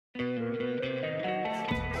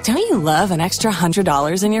Don't you love an extra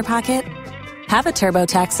 $100 in your pocket? Have a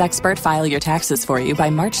TurboTax expert file your taxes for you by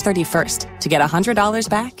March 31st to get $100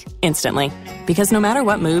 back instantly. Because no matter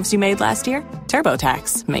what moves you made last year,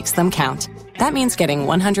 TurboTax makes them count. That means getting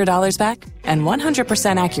 $100 back and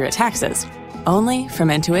 100% accurate taxes only from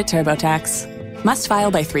Intuit TurboTax. Must file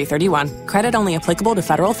by 3/31. Credit only applicable to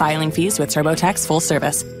federal filing fees with TurboTax full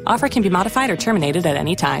service. Offer can be modified or terminated at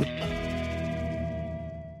any time.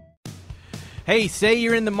 Hey, say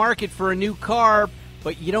you're in the market for a new car,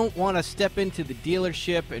 but you don't want to step into the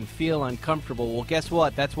dealership and feel uncomfortable. Well, guess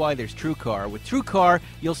what? That's why there's TrueCar. With TrueCar,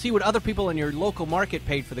 you'll see what other people in your local market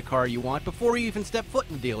paid for the car you want before you even step foot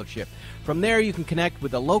in the dealership. From there, you can connect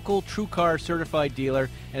with a local TrueCar certified dealer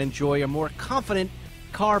and enjoy a more confident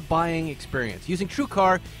car buying experience. Using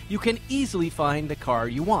TrueCar, you can easily find the car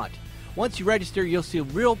you want. Once you register, you'll see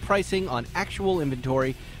real pricing on actual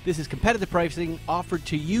inventory. This is competitive pricing offered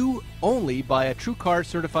to you only by a TrueCar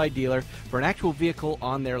certified dealer for an actual vehicle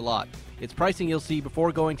on their lot. It's pricing you'll see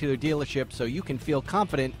before going to their dealership so you can feel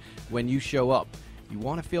confident when you show up. You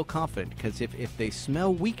want to feel confident because if they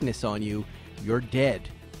smell weakness on you, you're dead.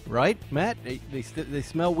 Right, Matt? They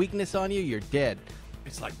smell weakness on you, you're dead.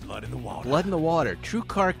 It's like blood in the water. Blood in the water.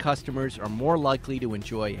 TrueCar customers are more likely to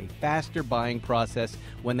enjoy a faster buying process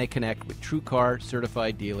when they connect with TrueCar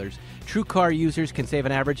certified dealers. TrueCar users can save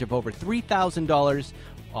an average of over $3,000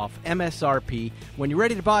 off MSRP. When you're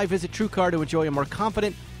ready to buy, visit TrueCar to enjoy a more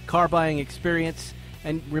confident car buying experience.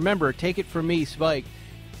 And remember, take it from me, Spike,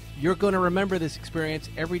 you're going to remember this experience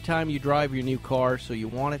every time you drive your new car, so you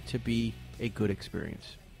want it to be a good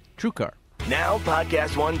experience. TrueCar. Now,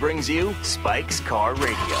 Podcast One brings you Spike's Car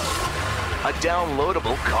Radio, a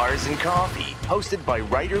downloadable cars and coffee, hosted by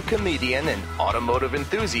writer, comedian, and automotive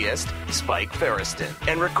enthusiast Spike Ferriston,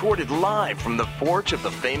 and recorded live from the porch of the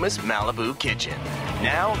famous Malibu kitchen.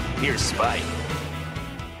 Now, here's Spike.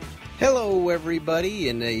 Hello, everybody.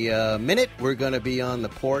 In a minute, we're going to be on the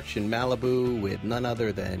porch in Malibu with none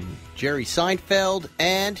other than Jerry Seinfeld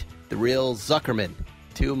and the real Zuckerman,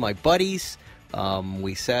 two of my buddies.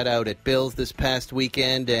 We sat out at Bill's this past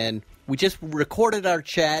weekend, and we just recorded our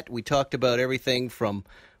chat. We talked about everything from,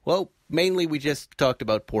 well, mainly we just talked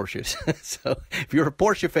about Porsches. So if you're a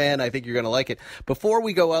Porsche fan, I think you're going to like it. Before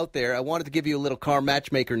we go out there, I wanted to give you a little car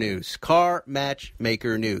matchmaker news. Car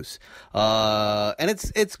matchmaker news. And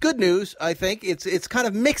it's good news, I think. It's kind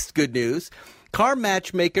of mixed good news. Car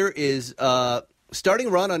matchmaker is starting a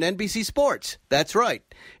run on NBC Sports. That's right.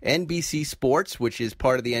 NBC Sports, which is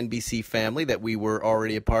part of the NBC family that we were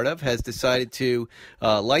already a part of, has decided to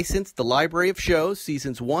license the library of shows,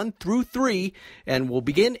 seasons 1 through 3, and will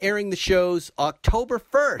begin airing the shows October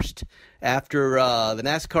 1st after the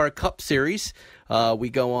NASCAR Cup Series. We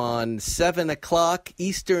go on 7 o'clock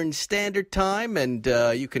Eastern Standard Time, and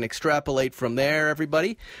you can extrapolate from there,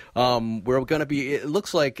 everybody. We're going to be, it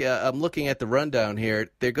looks like, I'm looking at the rundown here,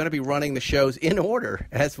 they're going to be running the shows in order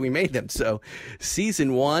as we made them. So,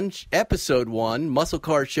 Season 1, Episode 1, Muscle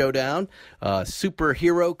Car Showdown,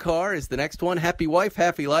 Superhero Car is the next one, Happy Wife,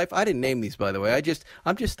 Happy Life. I didn't name these, by the way.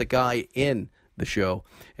 I'm just the guy in the show.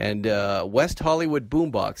 And West Hollywood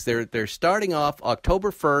Boombox. They're starting off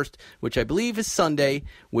October 1st, which I believe is Sunday,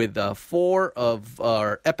 with 4 of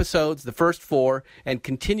our episodes, the first 4, and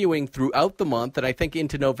continuing throughout the month, and I think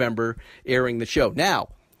into November, airing the show. Now,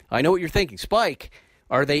 I know what you're thinking. Spike,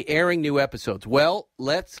 are they airing new episodes? Well,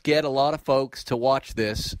 let's get a lot of folks to watch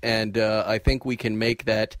this, and I think we can make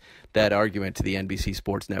that argument to the NBC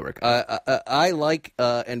Sports Network. I like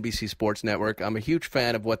NBC Sports Network. I'm a huge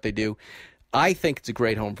fan of what they do. I think it's a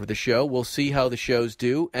great home for the show. We'll see how the shows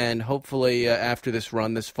do, and hopefully after this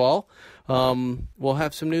run this fall, we'll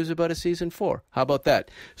have some news about a season 4. How about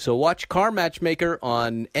that? So watch Car Matchmaker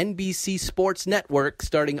on NBC Sports Network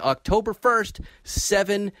starting October 1st,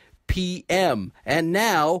 7 p.m. And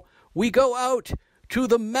now we go out to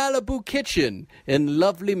the Malibu kitchen in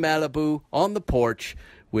lovely Malibu on the porch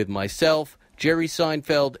with myself, Jerry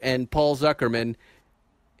Seinfeld, and Paul Zuckerman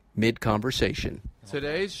mid-conversation.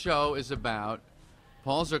 Today's show is about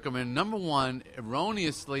Paul Zuckerman, number one,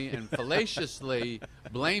 erroneously and fallaciously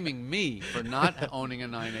blaming me for not owning a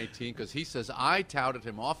 918 because he says I touted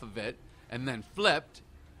him off of it and then flipped,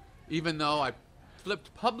 even though I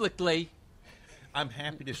flipped publicly. I'm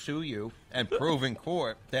happy to sue you and prove in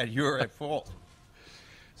court that you're at fault.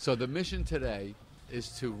 So the mission today is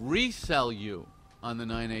to resell you on the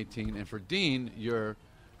 918, and for Dean, your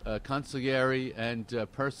consigliere and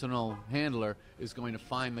personal handler is going to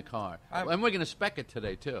find the car. And we're going to spec it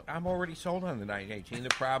today, too. I'm already sold on the 918. The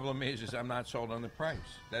problem is I'm not sold on the price.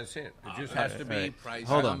 That's it. It just has to be price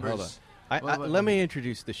Hold numbers. on. Let me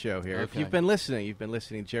introduce the show here. Okay. If you've been listening,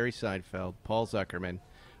 Jerry Seinfeld, Paul Zuckerman.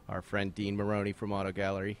 our friend Dean Maroney from Auto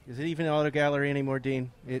Gallery. Is it even Auto Gallery anymore,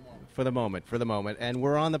 Dean? For the moment. And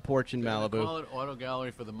we're on the porch in Malibu. Call it Auto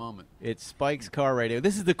Gallery for the moment. It's Spike's Car Radio.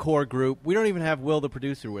 This is the core group. We don't even have Will, the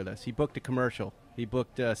producer, with us. He booked a commercial. He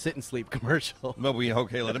booked a sit and sleep commercial. No,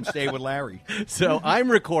 let him stay with Larry. So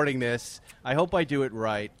I'm recording this. I hope I do it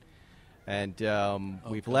right. And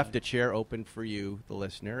we've left a chair open for you, the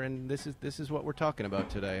listener, and this is what we're talking about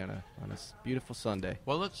today on a beautiful Sunday.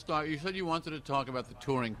 Well, let's start. You said you wanted to talk about the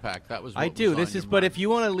touring pack. That was what I do. But if you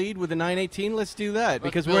want to lead with the 918, let's do that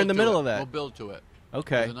because we're in the middle of that. We'll build to it.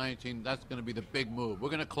 Okay. The 918, that's going to be the big move. We're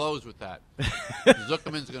going to close with that.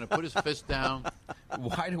 Zuckerman's going to put his fist down.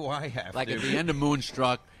 Why do I have like to? At the end of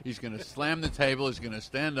Moonstruck, he's going to slam the table. He's going to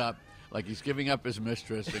stand up like he's giving up his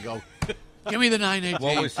mistress and go, give me the 918.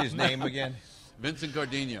 What was his name again? Vincent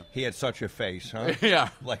Gardenia. He had such a face, huh? Yeah.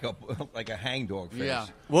 Like a hangdog face. Yeah.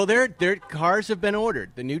 Well, their cars have been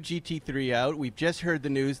ordered. The new GT3 out. We've just heard the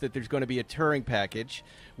news that there's going to be a touring package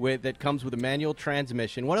that comes with a manual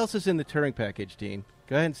transmission. What else is in the touring package, Dean?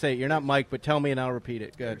 Go ahead and say it. You're not Mike, but tell me and I'll repeat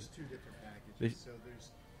it. Go ahead. There's two different packages. So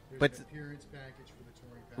there's but, an appearance package for the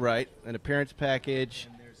touring package. Right, an appearance package.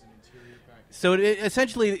 And there's an interior package. So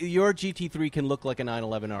essentially, your GT3 can look like a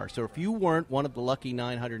 911R. So if you weren't one of the lucky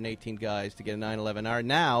 918 guys to get a 911R,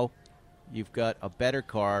 now you've got a better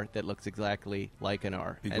car that looks exactly like an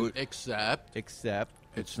R. Except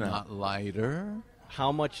it's not lighter.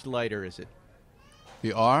 How much lighter is it?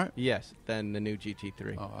 The R? Yes, than the new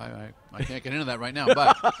GT3. Oh, I can't get into that right now,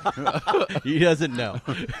 but he doesn't know.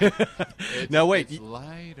 No, wait. It's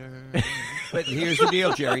lighter. But here's the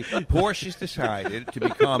deal, Jerry. Porsche has decided to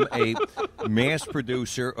become a mass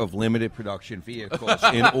producer of limited production vehicles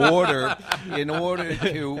in order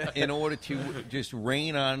to just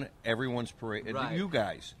rain on everyone's parade. Right. You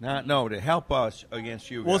guys, to help us against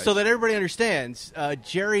you guys. Well, so that everybody understands,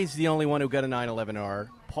 Jerry's the only one who got a 911R.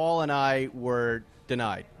 Paul and I were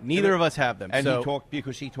denied. Neither of us have them. And he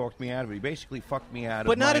talked me out of it. He basically fucked me out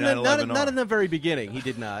but of my 911R. Not in the very beginning. He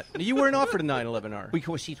did not. You weren't offered a 911R.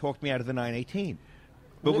 Because he talked me out of the 918.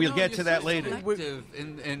 But we'll get to that later.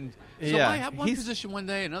 And so Yeah, I have one position one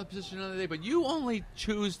day, another position another day, but you only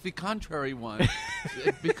choose the contrary one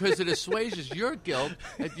because it assuages your guilt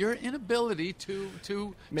at your inability to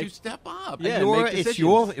step up. Yeah,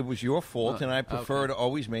 it was your fault, and I prefer to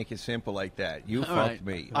always make it simple like that. You fucked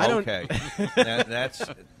me. Okay. That's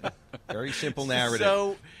a very simple narrative.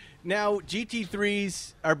 So now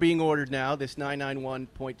GT3s are being ordered now, this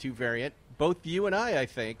 991.2 variant. Both you and I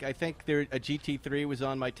think. I think a GT3 was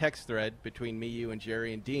on my text thread between me, you, and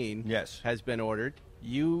Jerry and Dean. Yes. Has been ordered.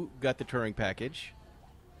 You got the touring package.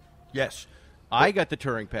 Yes. I got the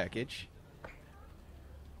touring package.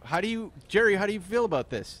 Jerry, how do you feel about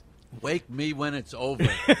this? Wake me when it's over.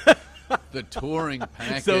 The touring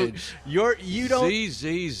package. So you don't...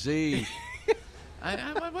 ZZZ.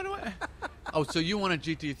 What do I... Oh, so you want a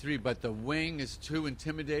GT3, but the wing is too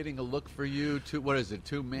intimidating a look for you? What is it,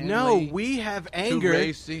 too manly? No, we have anger too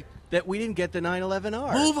racy? that we didn't get the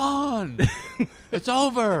 911R. Move on. It's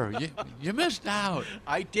over. You missed out.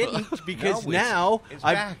 I didn't because now it's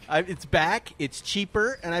back. It's back. It's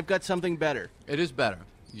cheaper, and I've got something better. It is better.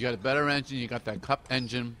 You got a better engine. You got that cup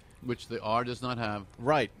engine, which the R does not have.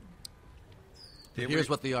 Right. Here's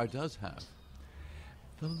what the R does have.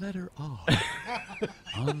 The letter R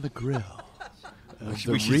on the grill. We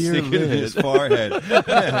should stick it in his forehead.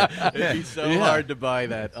 It'd be so hard to buy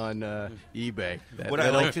that on eBay. What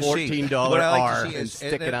I like to see, $14 R and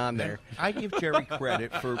stick it on there. I give Jerry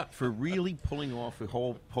credit for really pulling off a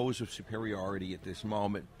whole pose of superiority at this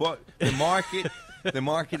moment. But the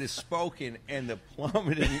market has spoken, and the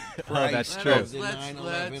plummeting price that's true. of the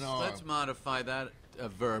 911R. Let's modify that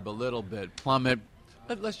verb a little bit. Plummet.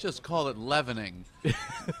 Let's just call it leavening.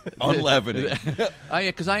 Unleavening.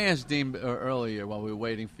 Because I asked Dean earlier while we were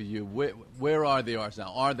waiting for you, where are the R's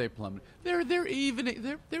now? Are they plummeting? They're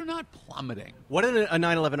even. They're not plummeting. What did a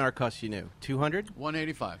 911R cost you new? 200?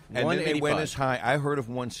 185. And then they went as high. I heard of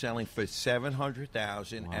one selling for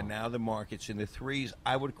 $700,000, and now the market's in the threes.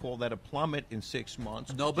 I would call that a plummet in 6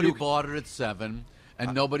 months. Nobody bought it at 7,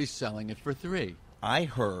 and nobody's selling it for 3. I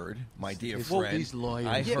heard, my dear friend, these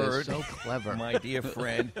lawyers are so clever. My dear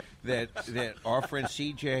friend, that our friend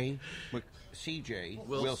CJ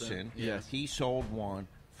Wilson, yes, he sold one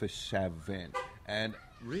for 7. And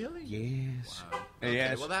really, yes, wow. Okay,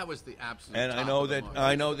 yes. well, that was the absolute. And top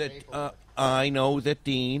I know that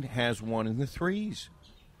Dean has one in the threes.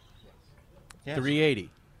 Yes.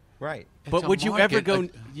 380. Right. But would you ever go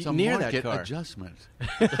near that market car? Adjustment.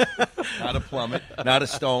 Not a plummet, not a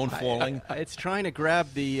stone falling. It's trying to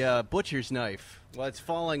grab the butcher's knife Well, it's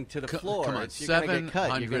falling to the floor. Come on, You're going to get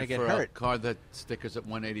cut. You're going to $700 get for a hurt. car that stickers at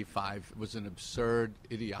 185 was an absurd,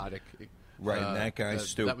 idiotic. Right, and that guy's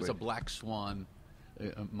stupid. That was a black swan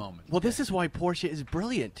moment. Well, this is why Porsche is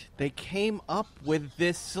brilliant. They came up with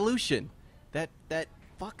this solution that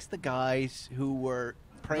fucks the guys who were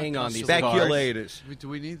preying on these cars. Speculators. Do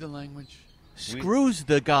we need the language? Screws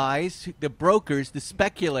the guys, the brokers, the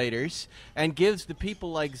speculators, and gives the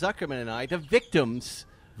people like Zuckerman and I, the victims.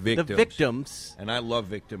 The victims. And I love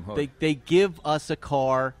victimhood. They give us a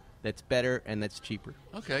car that's better and that's cheaper.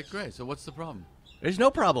 Okay, great. So what's the problem? There's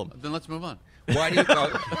no problem. Then let's move on. Why do you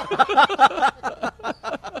go?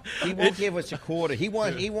 He won't give us a quarter. He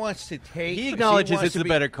wants to take. He acknowledges it's a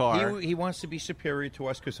better car. He wants to be superior to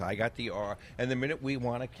us because I got the R. And the minute we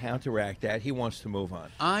want to counteract that, he wants to move on.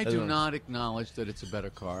 I do not acknowledge that it's a better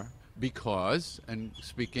car because, and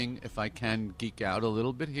speaking, if I can geek out a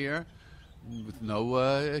little bit here, with no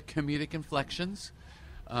comedic inflections,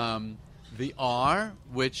 the R,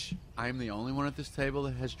 which I'm the only one at this table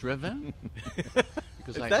that has driven,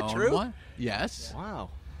 because Is I that own true? one. Yes. Wow.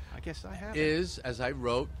 I guess I have. Is, as I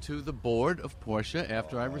wrote to the board of Porsche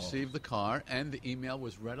after I received the car, and the email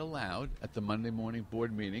was read aloud at the Monday morning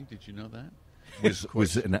board meeting. Did you know that?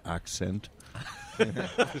 Was it an accent?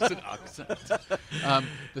 It's an accent.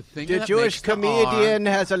 The thing The that Jewish makes the comedian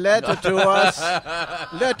R, has a letter to us.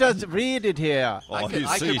 Let us read it here. I could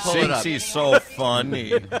he pull it up. thinks he's so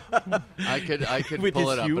funny. I could With pull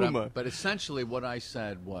his it up, humor. but essentially what I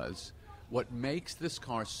said was, what makes this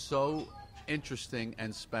car so interesting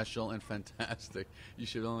and special and fantastic, you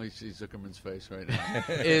should only see Zuckerman's face right now,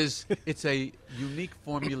 is it's a unique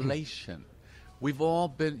formulation. We've all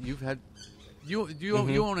been, you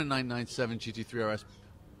own a 997 GT3 RS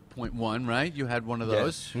 .1, right? You had one of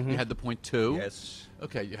those. Yes. You had the .2. Yes.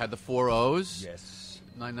 Okay, you had the 4.0s. Yes.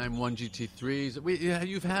 991 GT3s.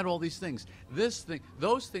 You've had all these things.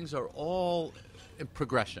 Those things are all in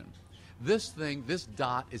progression. This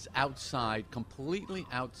dot is outside, completely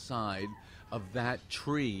outside of that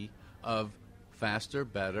tree of faster,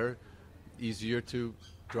 better, easier to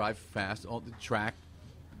drive fast, all the track,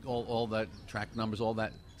 all that track numbers, all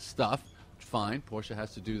that stuff. Fine, Porsche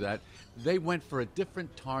has to do that. They went for a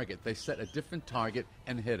different target. They set a different target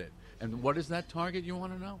and hit it. And what is that target, you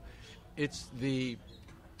want to know? It's the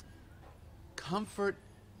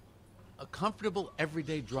a comfortable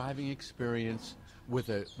everyday driving experience with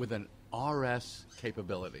an RS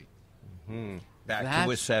capability. Back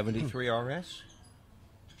to a 73 RS?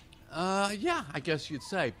 Yeah, I guess you'd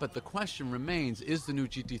say. But the question remains, is the new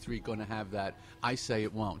GT3 going to have that? I say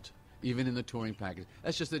it won't, even in the touring package.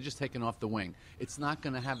 They're just taking off the wing. It's not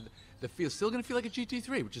going to have the feel. Still going to feel like a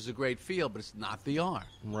GT3, which is a great feel, but it's not the R.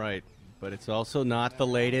 Right. But it's also not the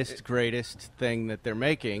latest, greatest thing that they're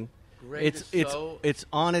making. It's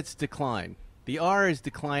on its decline. The R is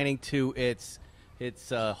declining to its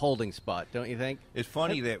holding spot, don't you think? It's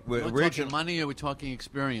funny that we're Are we talking money or are we talking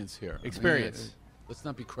experience here? Experience. Let's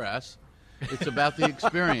not be crass. It's about the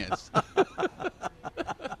experience.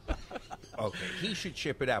 Okay, he should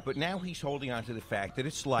ship it out, but now he's holding on to the fact that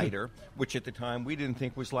it's lighter, which at the time we didn't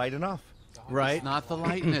think was light enough. Right. It's not the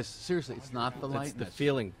lightness. Seriously, it's not the lightness. It's the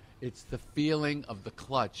feeling. It's the feeling of the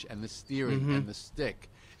clutch and the steering and the stick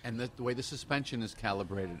and the way the suspension is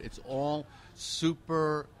calibrated. It's all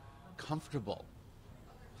super comfortable,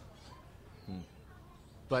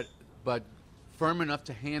 but firm enough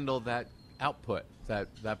to handle that output, that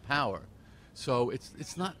power. So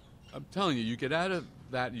it's not. I'm telling you, you get out of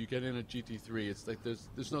that, you get in a GT3. It's like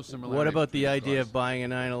there's no similarity. What about the between idea cars. of buying a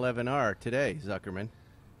 911R today, Zuckerman?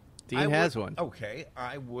 Dean has one. Okay,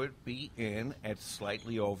 I would be in at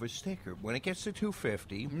slightly over sticker. When it gets to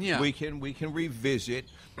 250, Yeah. we can revisit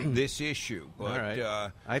this issue. But, All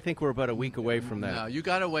right. I think we're about a week away from that. No, you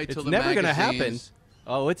got to wait till It's the never magazines. going to happen.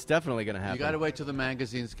 Oh, it's definitely going to happen. You got to wait till the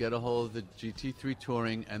magazines get a hold of the GT3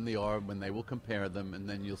 Touring and the R when they will compare them, and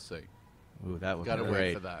then you'll see. Ooh, that would Gotta be wait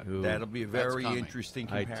great. for that. Ooh. that'll be a That's very coming. interesting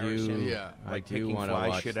I comparison. do. Yeah. I Like do picking want to fly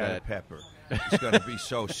watch shit out that. of pepper. It's going to be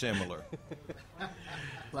so similar.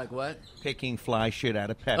 Like what? Picking fly shit out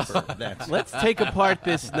of pepper. That's Let's take apart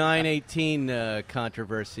this 918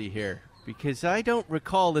 controversy here, because I don't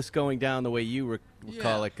recall this going down the way you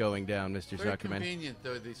recall Yeah. it going down, Mr. Very Zuckerman. convenient,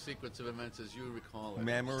 though, the sequence of events as you recall it.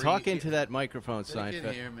 memory. Talk into that microphone, They can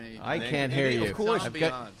Seinfeld. hear me. I They can't can hear me. you. Of course. I've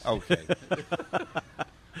got- Okay.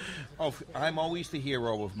 I'm always the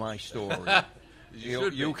hero of my story. You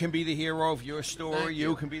should You be. can be the hero of your story. Thank You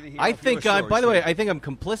you. can be the hero I of think your I'm. story. By the way, I think I'm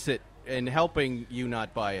complicit in helping you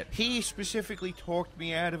not buy it? He specifically talked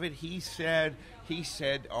me out of it. He said,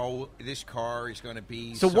 "Oh, this car is going to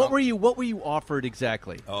be." So what were you offered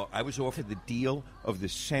exactly? Oh, I was offered the deal of the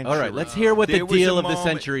century. All right, let's hear what There the was deal a of the moment-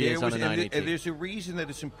 century there is on was- a and 918. there's a reason that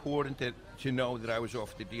it's important to know that I was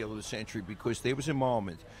offered the deal of the century, because there was a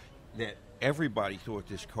moment that everybody thought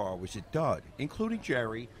this car was a dud, including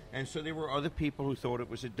Jerry, and so there were other people who thought it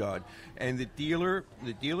was a dud. And the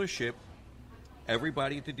dealership,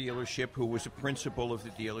 everybody at the dealership who was a principal of the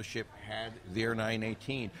dealership had their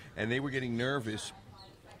 918, and they were getting nervous.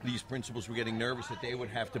 These principals were getting nervous that they would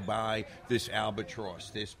have to buy this Albatross,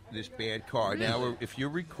 this bad car. Now, if you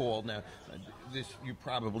recall, this you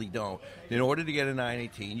probably don't. In order to get a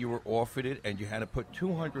 918, you were offered it, and you had to put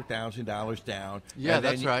 $200,000 down. Yeah, and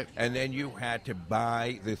then that's right. And then you had to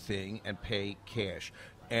buy the thing and pay cash.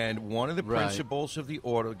 And one of the Right. principals of the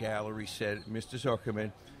auto gallery said, "Mr.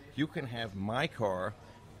 Zuckerman, you can have my car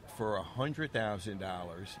for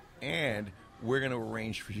 $100,000, and we're going to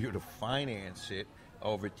arrange for you to finance it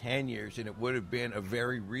over 10 years, and it would have been a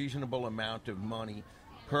very reasonable amount of money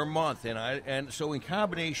per month." And so in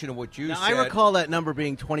combination of what you Now, said, I recall that number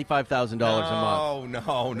being $25,000 a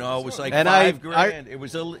month. No, it was like And $5,000. It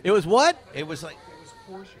was It was what? It was like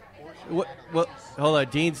What? Hold on,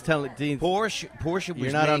 Dean's telling Dean. Porsche was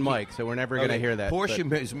You're not on making- mic, so we're never going to hear that. Porsche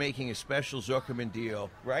but- is making a special Zuckerman deal,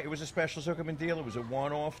 right? It was a special Zuckerman deal. It was a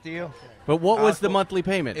one-off deal. But what was the thought- monthly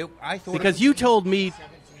payment? I thought because it was- you told me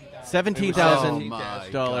 $17,000 Oh, my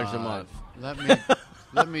a God. month.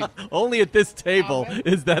 Let me. Only at this table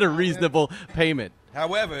is that a reasonable payment.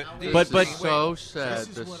 However, But- This is but- so sad. This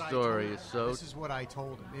is The what I story told is him. so. This is what I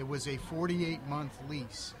told him. It was a 48-month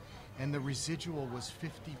lease, and the residual was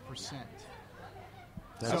 50%.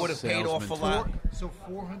 I would have paid off a salesman lot. So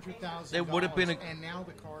 $400,000. It would have been a- and now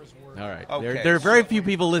the car's worth. All right. Okay, There are very so- few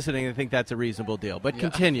people listening that think that's a reasonable deal. But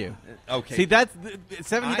continue. Okay. See, that's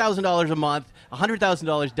 $70,000 a month,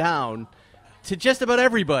 $100,000 down to just about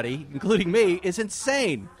everybody, including me, is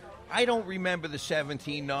insane. I don't remember the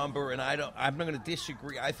 17 number, and I'm not going to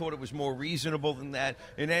disagree. I thought it was more reasonable than that.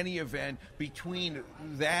 In any event, between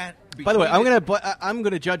that. By the way, between I'm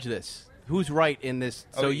gonna judge this. Who's right in this?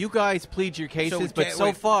 So Oh, you guys plead your cases, but so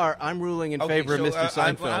wait. far I'm ruling in favor of Mr.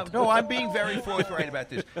 Seinfeld. I'm being very forthright about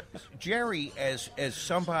this. Jerry, as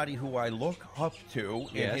somebody who I look up to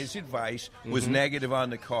in Yes. his advice, was negative on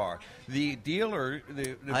the car. The dealer,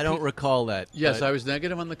 I don't recall that. Yes, but- I was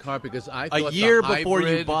negative on the car because I thought year the before you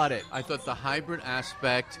hybrid- bought it. I thought the hybrid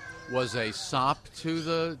aspect was a sop to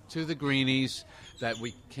the greenies, that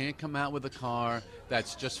we can't come out with a car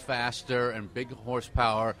that's just faster and big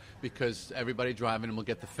horsepower because everybody driving them will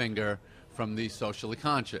get the finger from the socially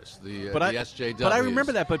conscious, the SJWs. but I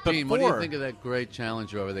remember that, but Dean, what do you before- think of that gray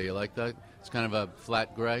Challenger over there? You like that? It's kind of a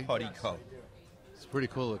flat gray. putty coat. It's pretty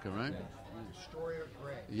cool looking, right? Destroyer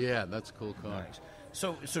gray. Yeah, that's a cool car. Nice.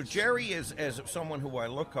 So Jerry is as someone who I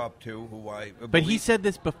look up to, who I But he said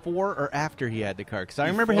this before or after he had the car? Because I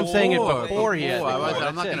remember him saying it before he had the Before. car.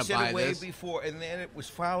 I'm That's not it. gonna He said buy it way this. before, and then it was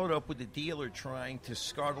followed up with the dealer trying to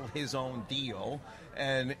scuttle his own deal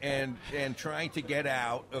and trying to get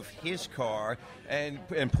out of his car and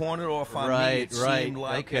pawn it off on me. Right, It right. seemed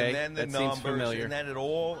like, Okay, and then the that seems numbers, familiar. and then it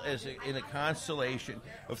all as in a constellation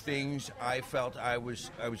of things. I felt I was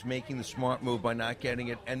making the smart move by not getting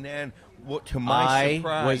it, and then what to my I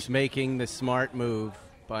surprise was making the smart move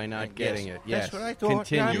by not getting it. Yes. That's what I thought.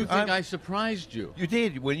 Continue. You think I surprised you? You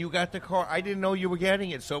did when you got the car. I didn't know you were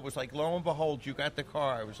getting it, so it was like, lo and behold, you got the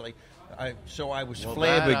car. I was like, I was Well,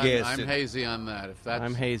 flabbergasted. I'm hazy on that. If that's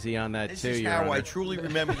I'm hazy on that This too, is Your how Honor. I truly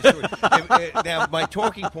remember the story. Now, my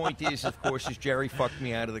talking point is, of course, is Jerry fucked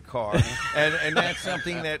me out of the car, and that's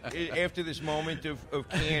something that after this moment of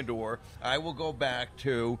candor, I will go back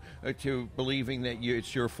to believing that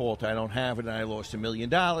it's your fault. I don't have it, and I lost $1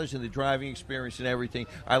 million in the driving experience and everything.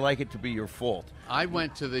 I like it to be your fault. I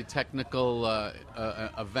went to the technical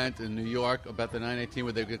event in New York about the 918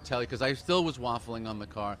 where they could tell you, because I still was waffling on the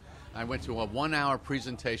car. I went to a 1-hour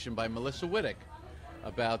presentation by Melissa Whittick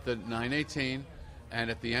about the 918, and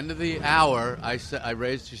at the end of the hour,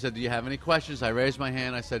 she said, do you have any questions? I raised my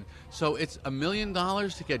hand. I said, so it's $1 million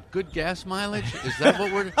to get good gas mileage? Is that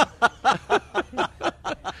what we're...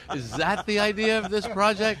 Is that the idea of this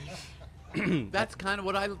project? That's kind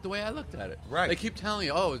of the way I looked at it. Right. They keep telling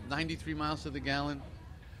you, it's 93 miles to the gallon.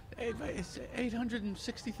 It's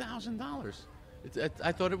 $860,000.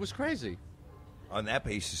 I thought it was crazy. On that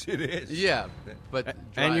basis, it is. Yeah, but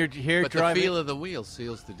And you're here but driving- the feel of the wheel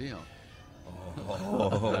seals the deal.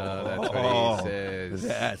 That's what he says.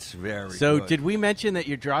 That's very So, good. did we mention that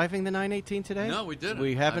you're driving the 918 today? No, we didn't.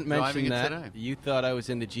 We haven't I'm driving mentioned it that. today. You thought I was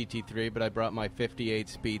in the GT3, but I brought my 58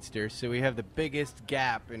 Speedster. So we have the biggest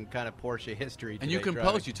gap in kind of Porsche history today. And you can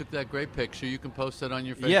driving. post. You took that great picture. You can post that on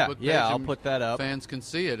your Facebook Yeah, page. yeah, I'll and put that up. Fans can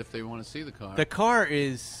see it if they want to see the car. The car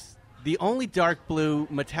is the only dark blue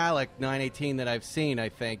metallic 918 that I've seen, I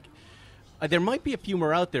think. There might be a few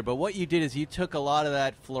more out there, but what you did is you took a lot of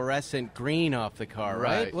that fluorescent green off the car,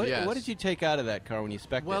 right? Right, yes. What did you take out of that car when you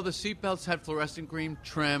spec'd Well, it? the seatbelts had fluorescent green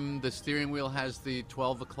trim. The steering wheel has the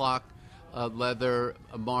 12 o'clock leather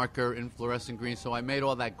marker in fluorescent green. So I made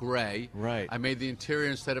all that gray. Right. I made the interior,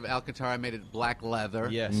 instead of Alcantara, I made it black leather.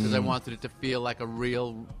 Yes. Because I wanted it to feel like a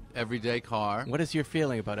real everyday car. What is your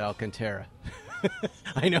feeling about Alcantara?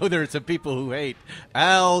 I know there are some people who hate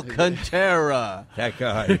Alcantara. That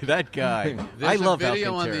guy. That guy. There's I love a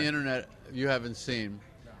video Alcantara. on the internet you haven't seen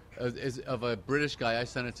of a British guy. I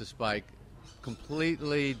sent it to Spike,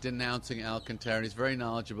 completely denouncing Alcantara. And he's very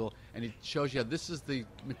knowledgeable, and he shows you how this is the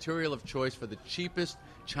material of choice for the cheapest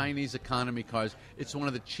Chinese economy cars. It's one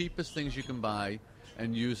of the cheapest things you can buy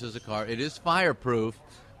and use as a car. It is fireproof,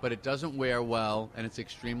 but it doesn't wear well, and it's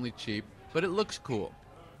extremely cheap, but it looks cool.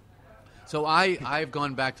 So I've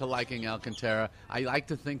gone back to liking Alcantara. I like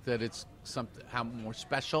to think that it's somehow more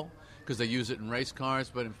special because they use it in race cars,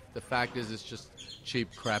 but the fact is it's just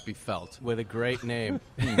cheap, crappy felt. With a great name.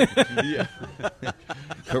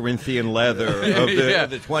 Corinthian leather of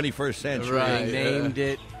the 21st century. Right. They named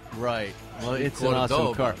it right. Well, it's an awesome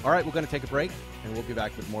Cordoba. car. All right, we're going to take a break, and we'll be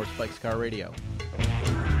back with more Spike's Car Radio.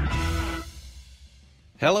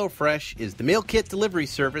 HelloFresh is the meal kit delivery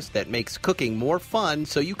service that makes cooking more fun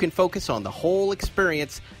so you can focus on the whole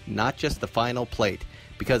experience, not just the final plate.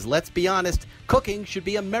 Because let's be honest, cooking should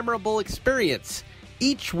be a memorable experience.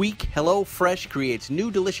 Each week, HelloFresh creates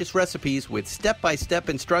new delicious recipes with step-by-step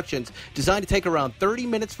instructions designed to take around 30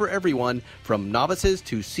 minutes for everyone, from novices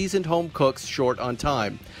to seasoned home cooks short on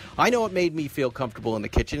time. I know it made me feel comfortable in the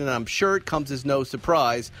kitchen, and I'm sure it comes as no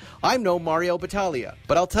surprise. I'm no Mario Battaglia,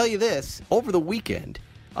 but I'll tell you this, over the weekend,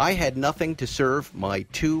 I had nothing to serve my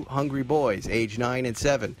two hungry boys, age 9 and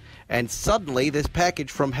 7, and suddenly this package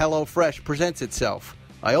from HelloFresh presents itself.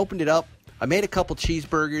 I opened it up, I made a couple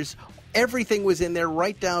cheeseburgers, everything was in there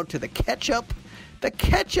right down to the ketchup. The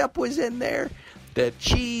ketchup was in there, the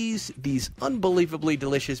cheese, these unbelievably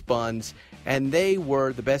delicious buns, and they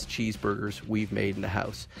were the best cheeseburgers we've made in the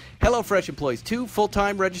house. HelloFresh employs 2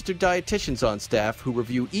 full-time registered dietitians on staff who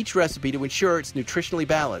review each recipe to ensure it's nutritionally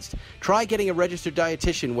balanced. Try getting a registered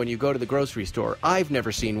dietitian when you go to the grocery store. I've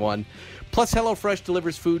never seen one. Plus, HelloFresh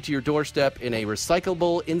delivers food to your doorstep in a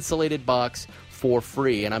recyclable, insulated box for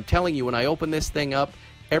free. And I'm telling you, when I opened this thing up,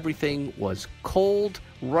 everything was cold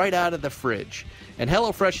right out of the fridge. And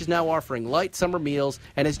HelloFresh is now offering light summer meals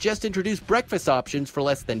and has just introduced breakfast options for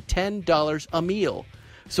less than $10 a meal.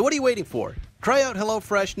 So what are you waiting for? Try out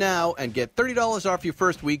HelloFresh now and get $30 off your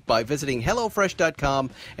first week by visiting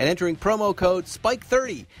HelloFresh.com and entering promo code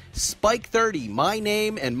SPIKE30. SPIKE30, my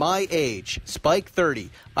name and my age. SPIKE30.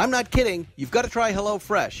 I'm not kidding. You've got to try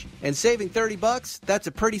HelloFresh. And saving $30, that's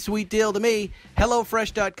a pretty sweet deal to me.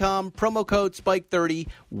 HelloFresh.com, promo code SPIKE30.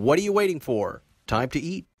 What are you waiting for? Time to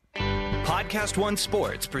eat. Podcast One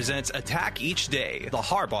Sports presents Attack Each Day, the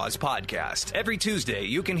Harbaugh's podcast. Every Tuesday,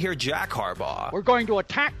 you can hear Jack Harbaugh, We're going to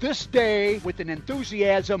attack this day with an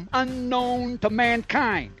enthusiasm unknown to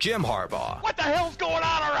mankind. Jim Harbaugh, What the hell's going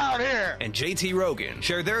on around here? and JT Rogan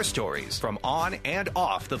share their stories from on and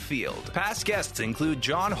off the field. Past guests include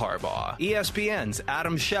John Harbaugh, ESPN's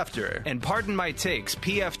Adam Schefter, and Pardon My Takes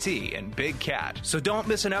PFT and Big Cat. So don't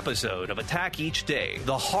miss an episode of Attack Each Day,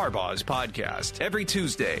 the Harbaugh's podcast. Every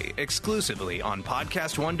Tuesday, exclusively on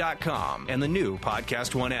PodcastOne.com and the new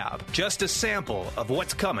Podcast One app. Just a sample of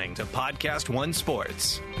what's coming to Podcast One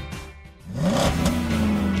Sports.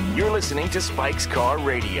 You're listening to Spike's Car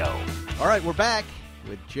Radio. All right, we're back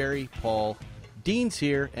with Jerry, Paul, Dean's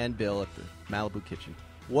here, and Bill at the Malibu Kitchen.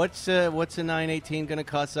 What's a 918 going to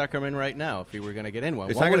cost Zuckerman right now if he were going to get in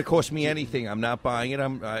one? It's not going to cost me anything. I'm not buying it.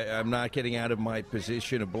 I'm not getting out of my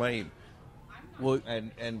position of blame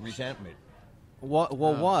and resentment.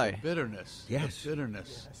 Why? Bitterness. Yes. The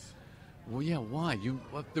bitterness. Well, yeah, why?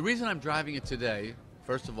 The reason I'm driving it today,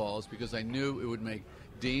 first of all, is because I knew it would make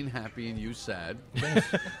Dean happy and you sad.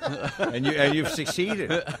 and you've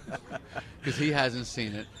succeeded. Because he hasn't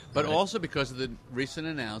seen it. But also because of the recent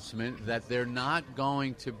announcement that they're not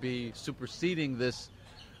going to be superseding this,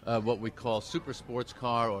 what we call super sports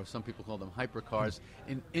car, or some people call them hypercars,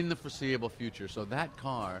 in the foreseeable future. So that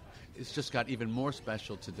car has just got even more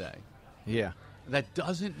special today. Yeah. That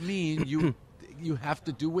doesn't mean you have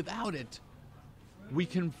to do without it. We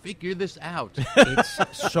can figure this out.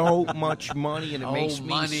 It's so much money, and it makes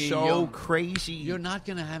me so crazy. You're not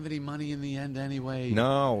going to have any money in the end anyway.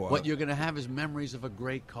 No. What you're going to have is memories of a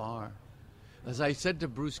great car. As I said to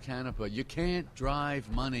Bruce Canepa, you can't drive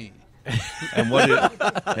money. And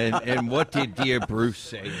what did dear Bruce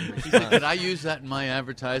say? He said, could I use that in my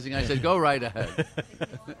advertising? I said, go right ahead.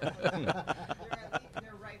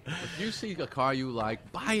 If you see a car you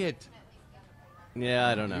like, buy it. Yeah,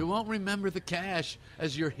 I don't know. You won't remember the cash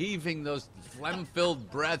as you're heaving those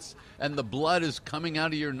phlegm-filled breaths and the blood is coming out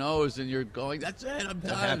of your nose and you're going, that's it, I'm done.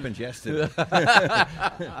 That happened yesterday.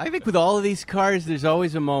 I think with all of these cars, there's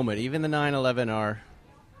always a moment, even the 911R.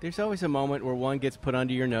 There's always a moment where one gets put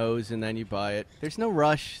under your nose and then you buy it. There's no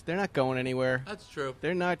rush. They're not going anywhere. That's true.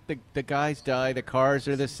 They're not. The guys die. The cars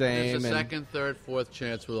are the same. There's a second, third, fourth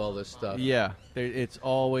chance with all this stuff. Yeah. It's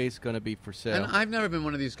always going to be for sale. And I've never been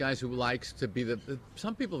one of these guys who likes to be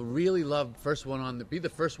some people really love be the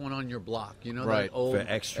first one on your block. You know, right. That old for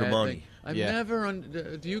extra money. Thing. I've never.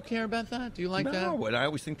 Do you care about that? Do you like that? No, and I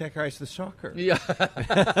always think that guy's the sucker. Yeah.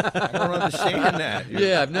 I don't understand that.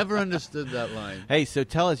 Yeah, I've never understood that line. Hey, so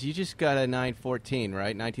tell us, you just got a 914,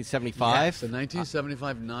 right? 1975? Yes, a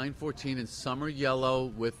 1975 914 in summer yellow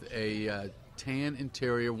with a tan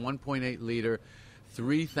interior, 1.8 liter,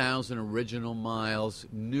 3,000 original miles,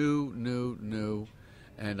 new.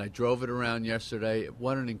 And I drove it around yesterday.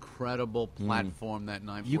 What an incredible platform that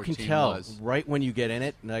 914 You can tell was. right when you get in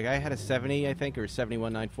it. Like I had a 70, I think, or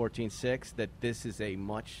 71 914-6, that this is a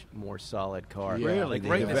much more solid car. Yeah. Really? Like They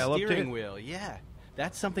right in the developed steering it? wheel. Yeah.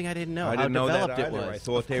 That's something I didn't know. I how didn't know that developed it either. was. I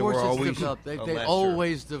thought they Of course were it's always developed. They lesser.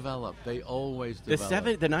 always develop. They always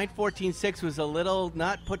develop. The 914-6 was a little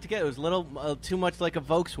not put together. It was a little too much like a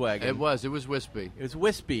Volkswagen. It was wispy. It was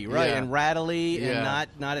wispy, right, Yeah. and rattly, and Yeah.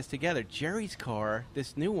 not as together. Jerry's car,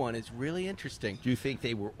 this new one, is really interesting. Do you think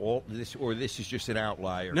they were all this, or this is just an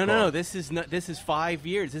outlier? No. This is 5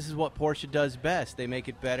 years. This is what Porsche does best. They make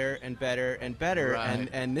it better and better and better. Right.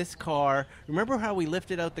 And this car, remember how we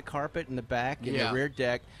lifted out the carpet in the back in Yeah. the rear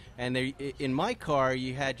deck? And in my car,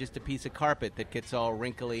 you had just a piece of carpet that gets all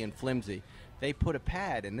wrinkly and flimsy. They put a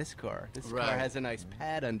pad in this car. This car Right. has a nice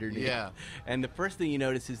pad underneath. Yeah. And the first thing you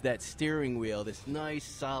notice is that steering wheel, this nice,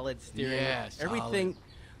 solid steering wheel. Yeah, solid. Everything.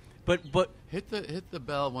 But Hit the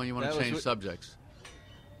bell when you want That to was change what- subjects.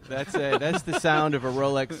 that's the sound of a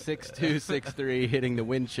Rolex 6263 hitting the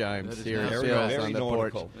wind chime. That is Steering very, wheels very on the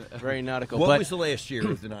nautical. porch. Very nautical. What but was the last year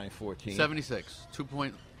of the 914? 76,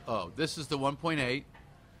 2.0. This is the 1.8,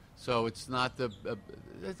 so it's not the.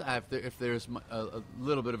 If there's a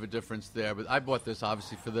little bit of a difference there, but I bought this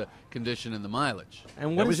obviously for the condition and the mileage.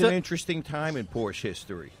 and That what was is an the, interesting time in Porsche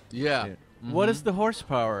history. Yeah. what is the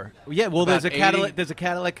horsepower? Yeah, well, About there's a 80. Cadillac. There's a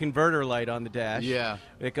Cadillac converter light on the dash. Yeah.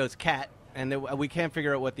 It goes cat, and we can't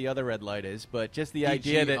figure out what the other red light is. But just the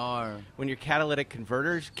idea that EGR. when your catalytic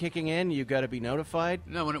converter's kicking in, you got to be notified.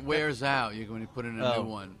 No, when it wears out, when you put in a Oh. new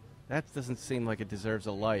one. That doesn't seem like it deserves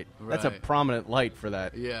a light. That's a Right. prominent light for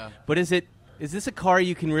that. Yeah. But is this a car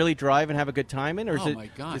you can really drive and have a good time in, or is Oh, it my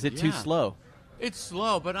God, is it too yeah. slow? It's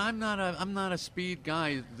slow, but I'm not a speed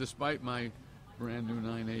guy, despite my brand new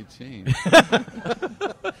 918.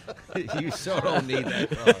 You so don't need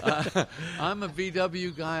that car. I'm a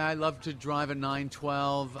VW guy. I love to drive a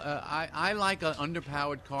 912. I like an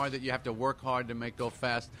underpowered car that you have to work hard to make go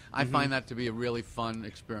fast. I find that to be a really fun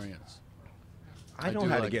experience. I know do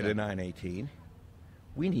how to like get that. a 918.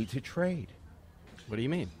 We need to trade. What do you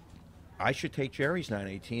mean? I should take Jerry's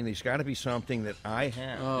 918. There's got to be something that I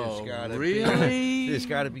have. Oh, There's gotta really? There's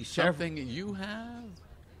got to be several. Something you have?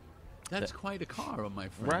 That's quite a car, my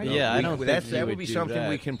friend. Right? Yeah, I don't think that he would would be do something that.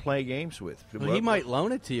 we can play games with. Well, he might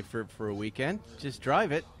loan it to you for a weekend. Just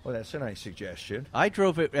drive it. Well, that's a nice suggestion. I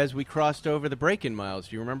drove it as we crossed over the break-in miles.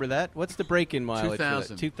 Do you remember that? What's the break-in mileage?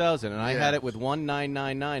 2,000. 2,000. And I Yeah. had it with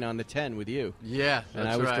 1999 on the 10 with you. Yeah, And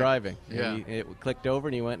that's I was right. driving. Yeah. And it clicked over,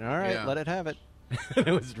 and he went, all right, Yeah. let it have it. It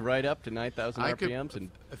was right up to 9,000 I could- RPMs.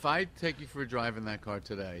 And If I take you for a drive in that car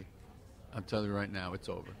today, I'm telling you right now, it's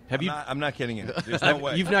over. have you? I'm not getting in it. There's no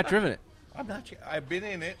way. You've not driven it. I'm not. I've been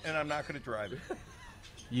in it, and I'm not going to drive it.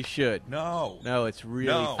 You should. No. No, it's really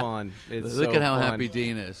No. fun. It's Look so at how fun. happy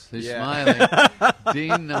Dean is. He's Yeah. smiling.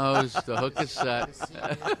 Dean knows the hook is set.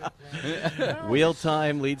 Wheel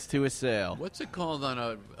time leads to a sale. What's it called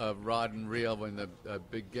on a rod and reel when the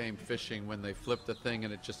big game fishing, when they flip the thing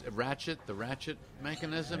and it just the ratchet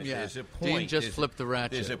mechanism? Yeah. There's a point. Dean just flipped the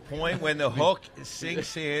ratchet. There's a point when the hook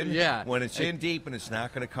sinks in. Yeah. When it's in deep and it's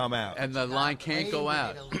not going to come out. and the line can't go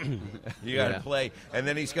out. You got to Yeah. play, and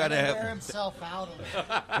then he's got to Wear have. himself out of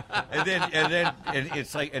it. and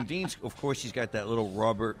it's like, and Dean's, of course, he's got that little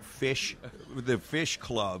rubber fish, the fish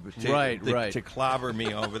club, to clobber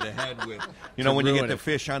me over the head with. You know, when you get the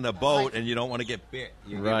fish on the boat and you don't want to get bit.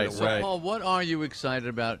 Right. Paul, what are you excited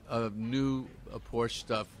about of new Porsche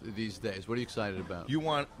stuff these days? What are you excited about? You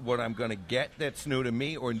want what I'm going to get that's new to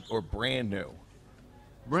me, or brand new?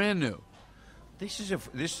 Brand new. This is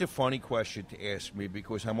a funny question to ask me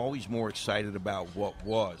because I'm always more excited about what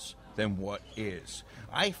was than what is.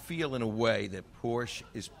 I feel in a way that Porsche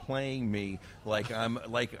is playing me like I'm a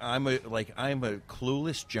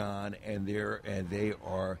clueless John, and they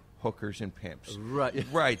are hookers and pimps. Right.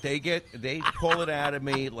 They pull it out of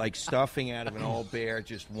me like stuffing out of an old bear,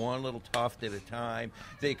 just one little tuft at a time.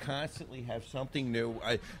 They constantly have something new.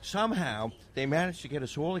 Somehow they managed to get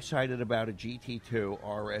us all excited about a GT2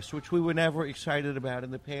 RS, which we were never excited about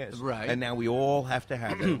in the past. Right. And now we all have to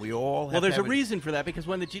have it. We all have well, there's to a have reason for that, because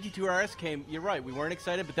when the GT2 RS came, you're right, we weren't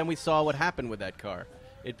excited, but then we saw what happened with that car.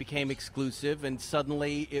 It became exclusive, and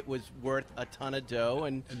suddenly it was worth a ton of dough,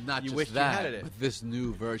 and not you just wished that, you had it. with this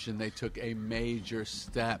new version, they took a major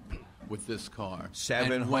step with this car.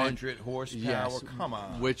 700 horsepower, yes, come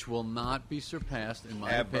on. Which will not be surpassed, in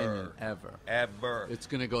my opinion, ever. Ever. It's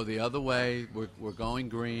going to go the other way. We're going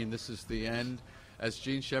green. This is the end. As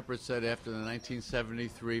Gene Shepard said after the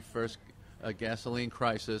 1973 first gasoline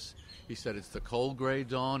crisis, he said it's the cold gray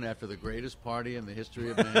dawn after the greatest party in the history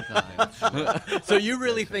of mankind. So you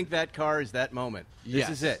really think that car is that moment? Yes.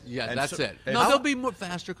 This is it? Yeah, And that's so- it. and No, how- there'll be more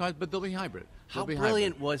faster cars, but they'll be hybrid. How They'll be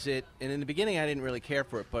brilliant hybrid. was it? And in the beginning, I didn't really care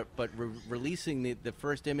for it, but releasing the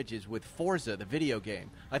first images with Forza, the video game,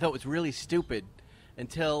 I thought was really stupid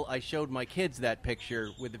until I showed my kids that picture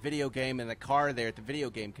with the video game and the car there at the video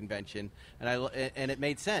game convention, and it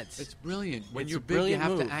made sense. It's brilliant. When It's you're a big, you brilliant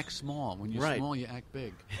have move. to act small. When you're Right. small, you act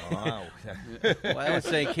big. Wow. Well, I was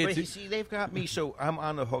saying, kids. But you see, they've got me, so I'm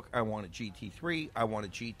on the hook. I want a GT3. I want a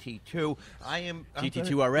GT2. I'm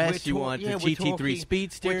GT2 gonna- RS, we're you want the we're GT3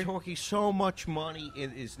 Speedster? We're talking so much money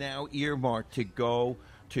is now earmarked to go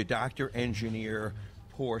to Dr. Engineer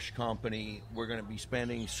Porsche company. We're going to be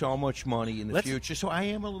spending so much money in the future. So I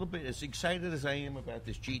am a little bit, as excited as I am about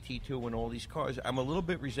this GT2 and all these cars, I'm a little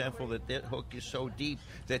bit resentful that hook is so deep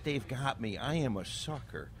that they've got me. I am a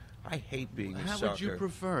sucker. I hate being a sucker. How would you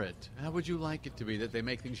prefer it? How would you like it to be? That they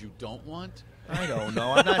make things you don't want? I don't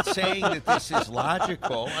know. I'm not saying that this is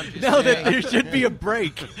logical. I'm just No, saying. that there should be a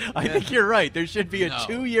break. I think you're right. There should be a No.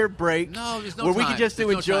 2-year break. No, there's no where time. we can just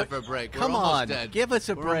There's enjoy. no time for a break. Come We're almost on, dead. give us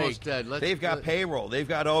a We're break. almost dead. They've got payroll. They've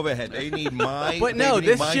got overhead. They need my. But they no, need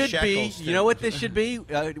this my should be. shekels You know what this should be?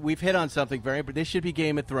 We've hit on something but this should be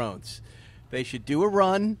Game of Thrones. They should do a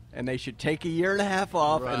run, and they should take a year and a half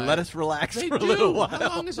off and let us relax They for a do. little while. How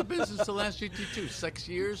long has it been since the last GT2? 6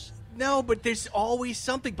 years? No, but there's always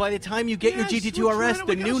something. By the time you get Yes, your GT2 we're RS, trying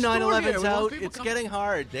the to- we new got a store 911's here. We want out. people It's come- getting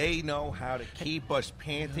hard. They know how to keep us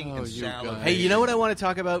panting and you guys. salivating. Hey, you know what I want to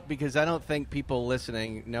talk about? Because I don't think people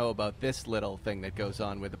listening know about this little thing that goes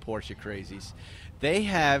on with the Porsche crazies. They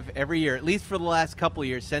have every year, at least for the last couple of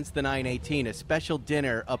years since the 918, a special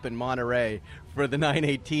dinner up in Monterey for the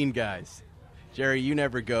 918 guys. Jerry, you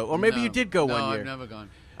never go. Or maybe No. you did go no, one year. I've never gone.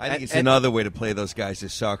 I think it's and- another way to play those guys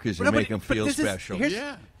as suckers and No, make them but feel this is- special.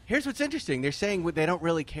 Here's what's interesting. They're saying they don't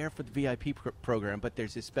really care for the VIP program, but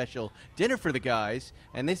there's a special dinner for the guys.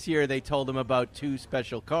 And this year they told them about 2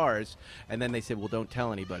 special cars, and then they said, "Well, don't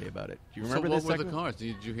tell anybody about it." Do you remember so what this? were the segment? cars?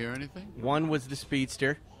 Did you hear anything? One was the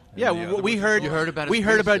Speedster. Yeah, the other we was the heard. You heard about a We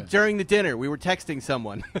heard about Speedster. during the dinner. We were texting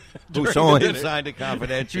someone. Who during saw the him dinner. signed a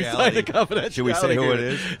confidentiality? We signed a confidentiality. Should we say who it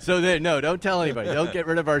is? So no, don't tell anybody. Don't get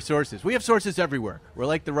rid of our sources. We have sources everywhere. We're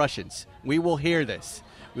like the Russians. We will hear this.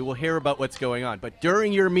 We will hear about what's going on. But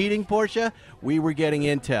during your meeting, Portia, we were getting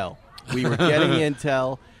intel. We were getting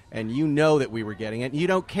intel, and you know that we were getting it. You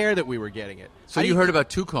don't care that we were getting it. So How do you heard about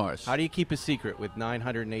 2 cars. How do you keep a secret with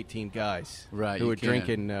 918 guys Right, who you are can't.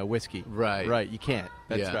 drinking whiskey? Right. Right, you can't.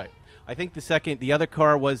 That's Yeah. right. I think the other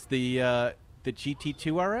car was the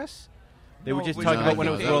GT2 RS? They were No, just it talking no, about when it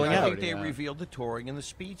I was think rolling I out. think they revealed the Touring and the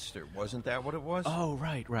Speedster. Wasn't that what it was? Oh,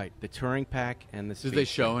 right. The touring pack and the Did they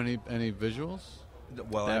Speedster. show any visuals?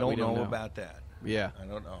 Well, That I we don't don't know know. about that. Yeah. I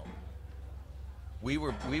don't know. We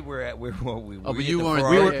were at where were we? Oh, but we you at the weren't-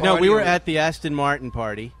 Ferrari we were- party we were or- at the Aston Martin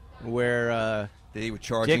party where They were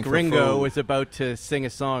charging Dick for Ringo food. was about to sing a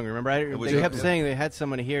song. Remember? was They a- kept saying they had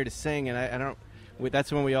someone here to sing, and I don't.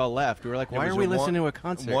 That's when we all left. We were like, It why was are we one- listening to a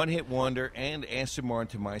concert? One-hit wonder, and Aston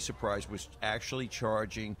Martin, to my surprise, was actually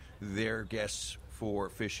charging their guests for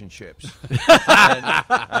fish and chips. and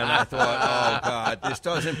I thought, oh, God, this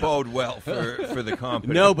doesn't bode well for the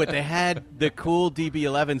company. No, but they had the cool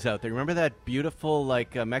DB11s out there. Remember that beautiful,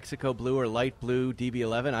 like, Mexico blue or light blue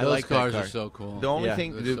DB11? I like that car. Those cars are so cool. The only Yeah.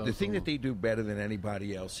 thing, They're the so thing cool. that they do better than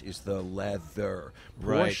anybody else is the leather.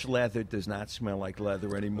 Right. Porsche leather does not smell like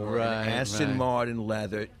leather anymore. Right, And Aston right. Martin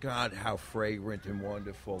leather, God, how fragrant and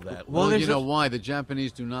wonderful that Well, looks. you know why? The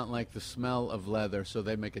Japanese do not like the smell of leather, so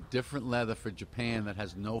they make a different leather for Japan that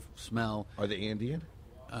has no smell. Are they Indian?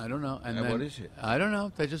 I don't know. And And then, what is it? I don't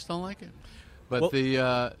know. They just don't like it. But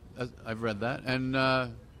I've read that, and not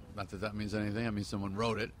that means anything. I mean, someone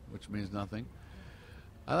wrote it, which means nothing.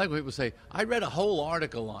 I like when people say, I read a whole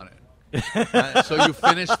article on it. So you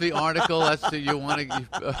finished the article? That's you want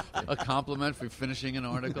a compliment for finishing an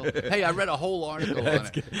article? Hey, I read a whole article on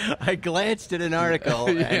it. I glanced at an article,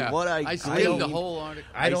 and what I skimmed the whole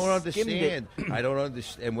article. I don't skimmed it. understand. I don't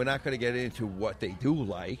understand. And we're not going to get into what they do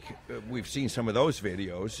like. We've seen some of those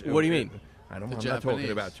videos. What do you mean? I'm The not Japanese.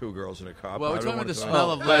 talking about two girls in a car. Well, we're I don't talking about wanna the talk-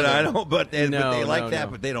 smell of But leather. I don't. But they No, like no, that.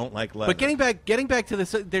 no. But they don't like leather. But getting back to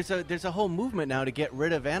this, there's a whole movement now to get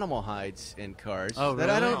rid of animal hides in cars. Oh, that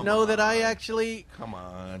I really? don't know that I actually. Come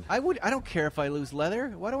on. I don't care if I lose leather.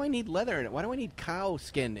 Why do I need leather in it? Why do I need cow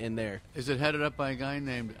skin in there? Is it headed up by a guy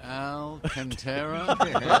named Al Cantera?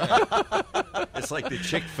 It's like the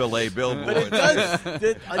Chick-fil-A billboard. But it does.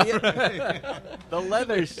 The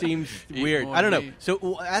leather seems Eat weird. more I don't know. meat.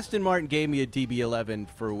 So Aston Martin gave me a DB11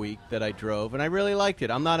 for a week that I drove, and I really liked it.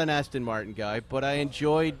 I'm not an Aston Martin guy, but I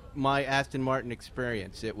enjoyed my Aston Martin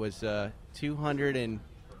experience. It was a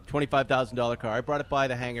 $225,000 car. I brought it by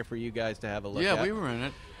the hangar for you guys to have a look at. Yeah, we were in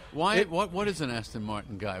it. Why? What is an Aston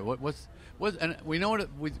Martin guy? What? And we know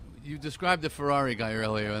what you described the Ferrari guy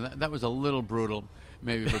earlier, and that was a little brutal,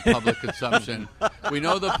 maybe for public consumption. We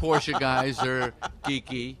know the Porsche guys are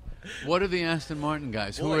geeky. What are the Aston Martin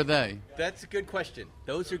guys? Who are they? That's a good question.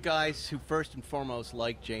 Those are guys who first and foremost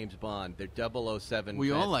like James Bond. They're 007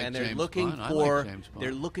 We all fans, like and they're James looking Bond. I for like James Bond.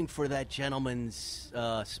 they're looking for that gentleman's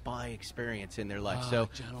spy experience in their life. So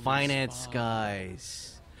gentleman's finance spy.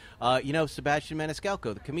 guys. Sebastian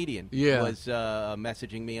Maniscalco, the comedian, was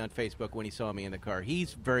messaging me on Facebook when he saw me in the car.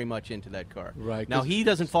 He's very much into that car. Right. Now, he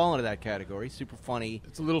doesn't fall into that category. Super funny.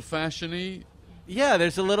 It's a little fashion-y. Yeah,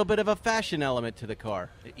 there's a little bit of a fashion element to the car.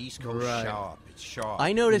 The East Coast Right. sharp. It's sharp.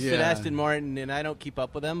 I noticed Yeah. that Aston Martin, and I don't keep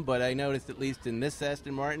up with them, but I noticed at least in this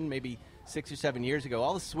Aston Martin, maybe 6 or 7 years ago,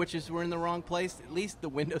 all the switches were in the wrong place. At least the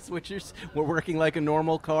window switchers were working like a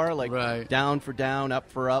normal car, like Right. down for down,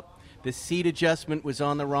 up for up. The seat adjustment was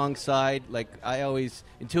on the wrong side. Like I always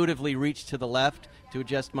intuitively reach to the left to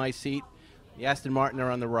adjust my seat. The Aston Martin are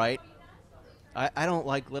on the right. I don't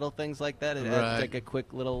like little things like that. It Right. adds like a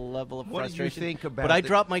quick little level of What did you frustration. think about But I the-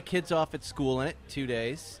 dropped my kids off at school in it 2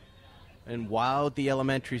 days, and wowed the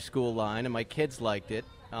elementary school line, and my kids liked it.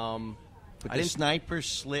 But I the didn't. sniper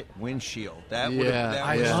slit windshield. That Yeah, would have.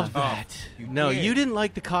 I was love tough. that. You No, did. you didn't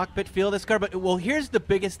like the cockpit feel of this car, but well, here's the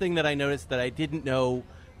biggest thing that I noticed that I didn't know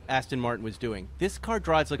Aston Martin was doing. This car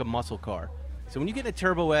drives like a muscle car. So when you get in a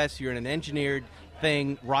Turbo S, you're in an engineered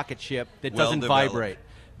thing, rocket ship that Well doesn't developed. vibrate.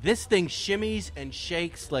 This thing shimmies and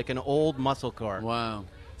shakes like an old muscle car. Wow.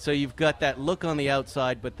 So you've got that look on the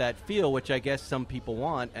outside, but that feel, which I guess some people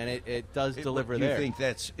want, and it does deliver Do you there. think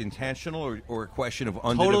that's intentional or a question of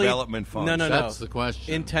Totally- underdevelopment funds? No, no, no. That's the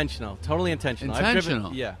question. Intentional. Totally intentional.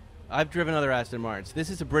 Intentional? I've driven other Aston Martins. This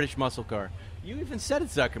is a British muscle car. You even said it,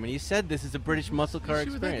 Zuckerman. You said this is a British muscle car You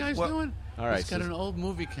see what that experience. guy's doing? All right, He's got so- an old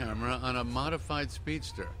movie camera on a modified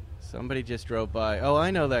Speedster. Somebody just drove by. Oh,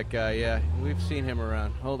 I know that guy, yeah. We've seen him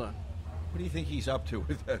around. Hold on. What do you think he's up to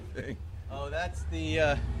with that thing? Oh, that's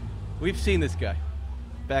the... we've seen this guy.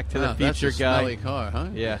 Back to the That's future a guy. smelly car, huh?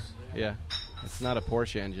 Yeah, yeah. It's not a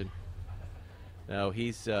Porsche engine. No,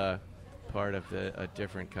 he's part of a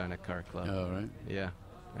different kind of car club. Oh, right. Yeah.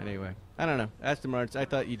 Anyway, I don't know. Aston Martin, I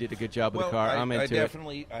thought you did a good job with Well, the car. I'm into I it.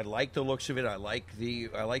 definitely, I like the looks of it. I like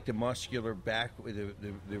the muscular back with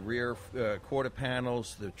the rear quarter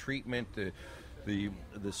panels, the treatment, the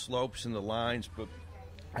slopes and the lines. But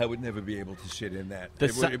I would never be able to sit in that.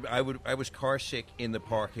 I was car sick in the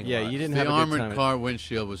parking Yeah, lot. you didn't The have a good time. armored car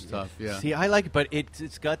windshield was tough, yeah. See, I like it, but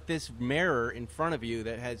it's got this mirror in front of you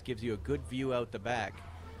that gives you a good view out the back.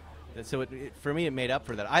 So for me, it made up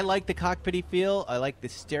for that. I like the cockpity feel. I like the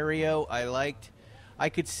stereo. I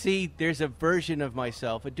could see there's a version of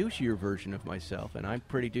myself, a douchier version of myself, and I'm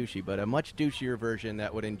pretty douchey, but a much douchier version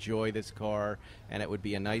that would enjoy this car, and it would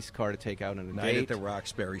be a nice car to take out on a Night date. at the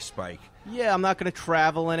Roxbury Spike. Yeah, I'm not going to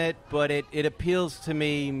travel in it, but it appeals to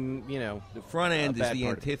me, you know. The front end is bad the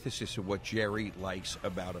part of it. antithesis of what Jerry likes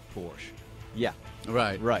about a Porsche. Yeah.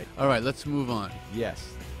 Right. Right. All right, let's move on.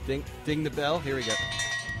 Yes. Ding the bell. Here we go.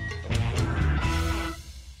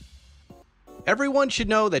 Everyone should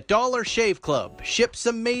know that Dollar Shave Club ships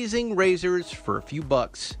amazing razors for a few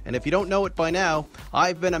bucks. And if you don't know it by now,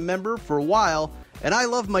 I've been a member for a while, and I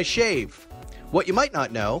love my shave. What you might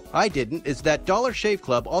not know, I didn't, is that Dollar Shave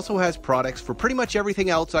Club also has products for pretty much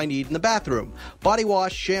everything else I need in the bathroom. Body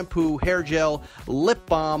wash, shampoo, hair gel, lip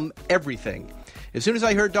balm, everything. As soon as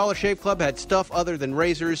I heard Dollar Shave Club had stuff other than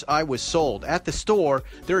razors, I was sold. At the store,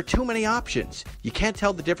 there are too many options. You can't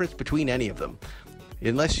tell the difference between any of them.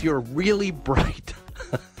 Unless you're really bright.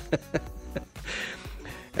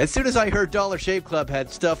 As soon as I heard Dollar Shave Club had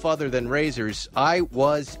stuff other than razors, I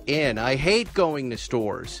was in. I hate going to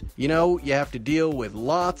stores. You know, you have to deal with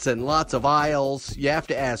lots and lots of aisles. You have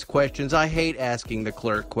to ask questions. I hate asking the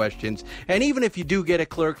clerk questions. And even if you do get a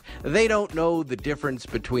clerk, they don't know the difference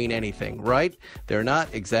between anything, right? They're not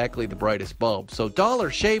exactly the brightest bulb. So Dollar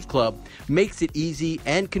Shave Club makes it easy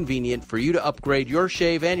and convenient for you to upgrade your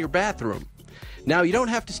shave and your bathroom. Now, you don't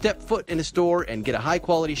have to step foot in a store and get a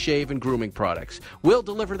high-quality shave and grooming products. We'll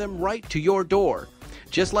deliver them right to your door.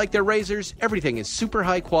 Just like their razors, everything is super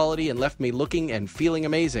high quality and left me looking and feeling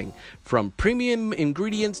amazing. From premium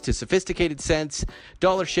ingredients to sophisticated scents,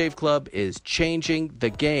 Dollar Shave Club is changing the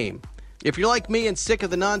game. If you're like me and sick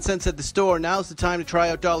of the nonsense at the store, now's the time to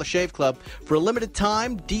try out Dollar Shave Club. For a limited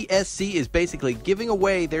time, DSC is basically giving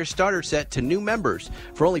away their starter set to new members.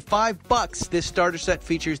 For only $5, this starter set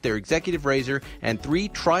features their executive razor and 3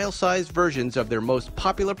 trial-sized versions of their most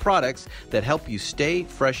popular products that help you stay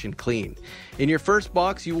fresh and clean. In your first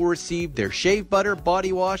box, you will receive their shave butter,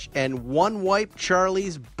 body wash, and One Wipe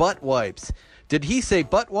Charlie's butt wipes. Did he say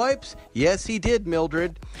butt wipes? Yes, he did,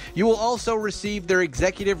 Mildred. You will also receive their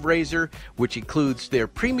executive razor, which includes their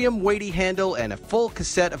premium weighty handle and a full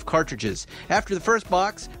cassette of cartridges. After the first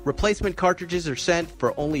box, replacement cartridges are sent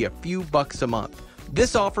for only a few bucks a month.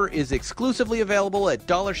 This offer is exclusively available at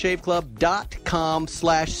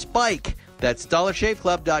dollarshaveclub.com/spike. That's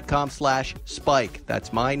dollarshaveclub.com/spike.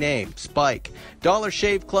 That's my name, Spike. Dollar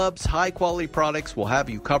Shave Club's high-quality products will have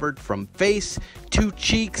you covered from face to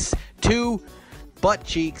cheeks to butt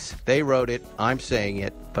cheeks. They wrote it. I'm saying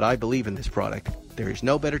it. But I believe in this product. There is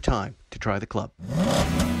no better time to try the club.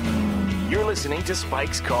 You're listening to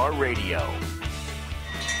Spike's Car Radio.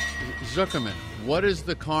 Zuckerman, what is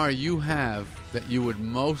the car you have that you would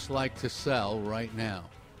most like to sell right now?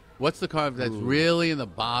 What's the car that's really in the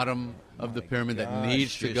bottom of the pyramid that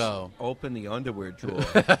needs to go? Open the underwear drawer.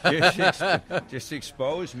 just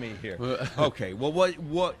expose me here. Okay. Well,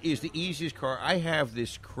 what is the easiest car? I have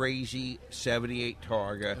this crazy '78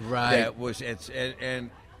 Targa that was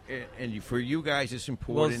and for you guys, it's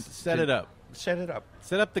important. Well, set it up. Set it up.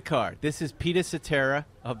 Set up the car. This is Peter Cetera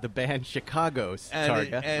of the band Chicago's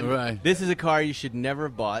Targa. Right. This is a car you should never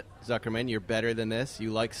have bought, Zuckerman. You're better than this.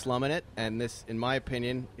 You like slumming it, and this, in my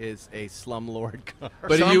opinion, is a slumlord car.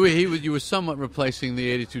 But you were somewhat replacing the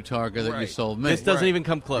 '82 Targa that you sold me. This doesn't even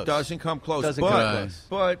come close. It doesn't come close.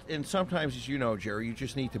 But and sometimes, as you know, Jerry, you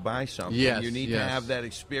just need to buy something. Yes, you need to have that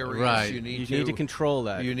experience. Right. You need to control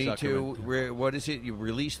that. You need Zuckerman. to. What is it? You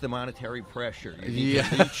release the monetary pressure. You need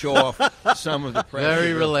to leech off some of the pressure.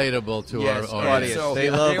 Very relatable to our audience. So, they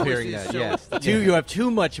love hearing that. Yes. You have too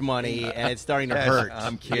much money, and it's starting to hurt.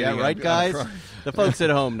 I'm kidding. Yeah, right, guys? The folks at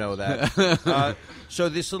home know that. So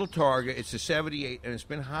this little Targa, it's a '78, and it's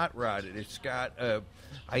been hot rodded. It's got,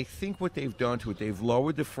 I think what they've done to it, they've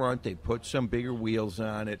lowered the front, they put some bigger wheels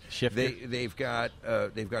on it. Shifter. They've got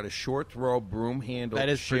a short throw broom handle. That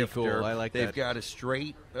is shifter. pretty cool. I like that. They've got a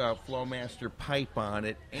straight Flowmaster pipe on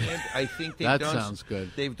it, and I think sounds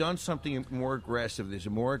good. They've done something more aggressive. There's a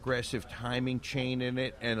more aggressive timing chain in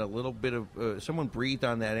it, and a little bit of someone breathed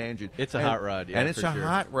on that engine. It's a hot rod, yeah, and it's for a sure.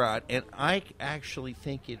 hot rod, and I actually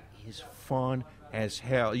think it is fun as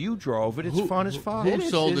hell. You drove it; it's fun as fuck. Who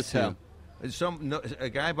sold it to? A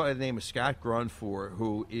guy by the name of Scott Grunford,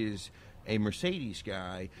 who is a Mercedes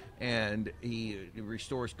guy, and he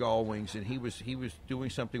restores gull wings, and he was doing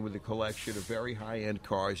something with a collection of very high-end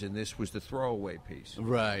cars, and this was the throwaway piece.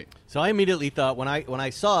 Right. So I immediately thought, when I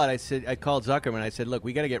saw it, I called Zuckerman. I said, look,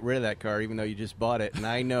 we got to get rid of that car, even though you just bought it, and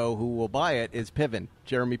I know who will buy it is Piven,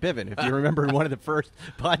 Jeremy Piven. If you remember in one of the first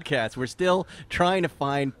podcasts, we're still trying to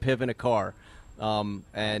find Piven a car.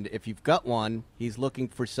 And if you've got one, he's looking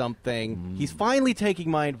for something. He's finally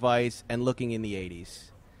taking my advice and looking in the 80s.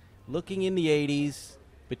 Looking in the 80s,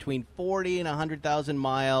 between 40 and 100,000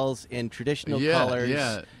 miles in traditional colors.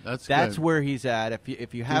 Yeah, that's good. where he's at.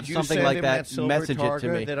 If you have something like that, message it to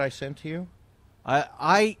me. That I sent to you?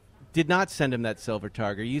 I did not send him that silver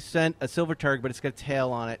Targa. You sent a silver Targa, but it's got a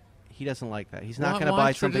tail on it. He doesn't like that. He's not going to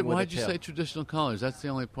buy something with a tail. Why'd you say traditional colors? That's the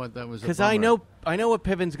only point that was. Because I know what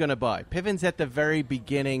Piven's going to buy. Piven's at the very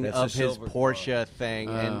beginning of his Porsche thing,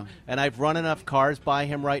 and I've run enough cars by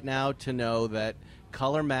him right now to know that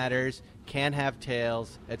color matters. Can have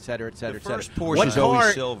tails, et cetera, et cetera, et cetera. The first Porsche is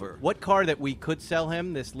always silver. What car that we could sell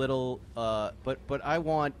him? This little, but I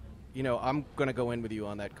want, I'm going to go in with you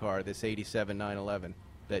on that car, this '87 911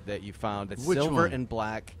 that you found. That's silver and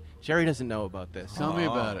black. Jerry doesn't know about this. Tell me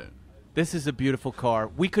about it. This is a beautiful car.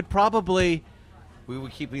 We could probably. We were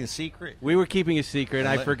keeping a secret. We were keeping a secret.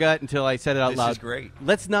 I forgot until I said it out loud. This is great.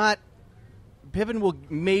 Let's not. Piven will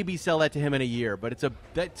maybe sell that to him in a year, but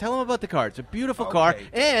tell him about the car. It's a beautiful car,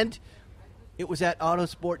 and it was at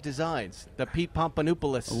Autosport Designs, the Pete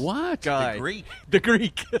Pompanopoulos guy. The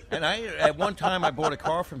Greek. And at one time I bought a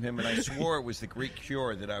car from him, and I swore it was the Greek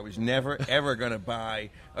Cure, that I was never, ever going to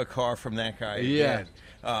buy a car from that guy again.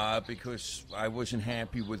 Because I wasn't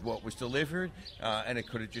happy with what was delivered, and it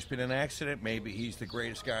could have just been an accident. Maybe he's the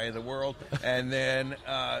greatest guy in the world. And then...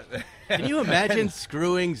 Can you imagine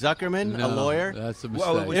screwing Zuckerman, a lawyer? That's a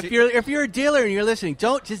mistake. Well, if you're a dealer and you're listening,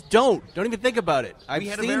 don't even think about it. We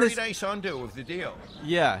had a very nice undo of the deal.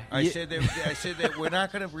 Yeah. I said that we're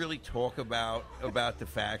not going to really talk about the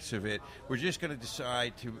facts of it. We're just going to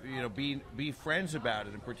decide to be friends about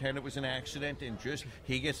it and pretend it was an accident, and just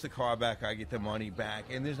he gets the car back, I get the money back,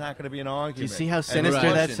 and there's not going to be an argument. Do you see how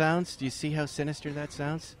sinister that sounds? Do you see how sinister that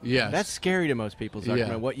sounds? Yes. That's scary to most people,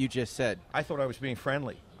 Zuckerman, what you just said. I thought I was being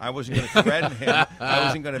friendly. I wasn't going to threaten him. I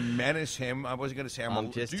wasn't going to menace him. I wasn't going to say,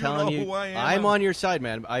 I'm just do you telling know who I am? I'm on your side,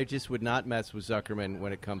 man. I just would not mess with Zuckerman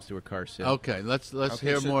when it comes to a car sale. Okay, let's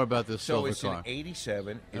hear more about this silver car. So it's an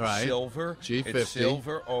 '87. It's right. silver. G50. It's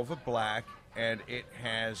silver over black, and it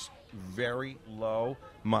has very low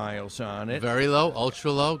miles on it. Very low, ultra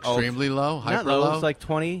low, extremely low, hyper low. It's like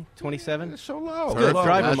 20, 27. It's so low. It's good. Low.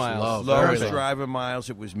 Driver miles. Lowest driver miles.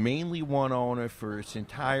 It was mainly one owner for its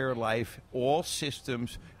entire life. All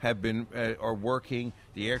systems have been are working.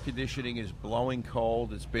 The air conditioning is blowing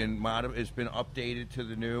cold. It's been updated to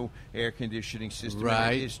the new air conditioning system.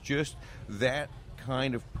 Right. It is just that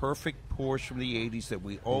kind of perfect Porsche from the 80s that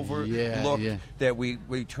we overlooked, that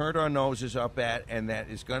we turned our noses up at, and that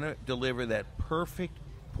is going to deliver that perfect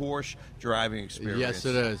Porsche driving experience. Yes,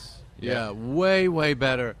 it is. Yeah, way, way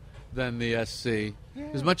better than the SC. Yeah.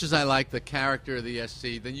 As much as I like the character of the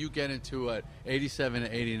SC, then you get into a 87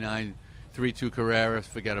 to 89 3.2 Carrera,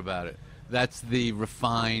 forget about it. That's the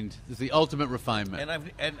ultimate refinement.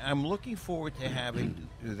 And I'm looking forward to having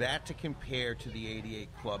that to compare to the '88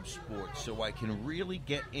 Club Sport, so I can really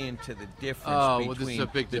get into the difference between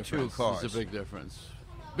the two cars. This is a big difference.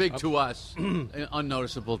 Big to us,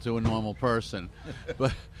 unnoticeable to a normal person.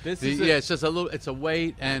 But it's just it's a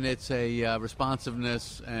weight, and it's a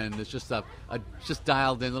responsiveness, and it's just just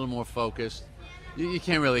dialed in, a little more focused. You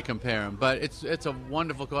can't really compare them, but it's a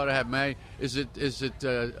wonderful car to have. May is it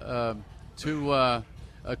too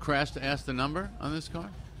crash to ask the number on this car?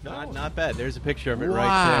 Not bad. There's a picture of it right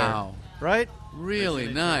Wow. there. Right?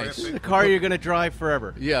 Really nice. This is a car you're going to drive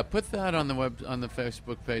forever. Yeah, put that on the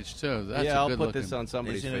Facebook page too. That's I'll put this on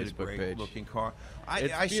somebody's Facebook page. Looking car.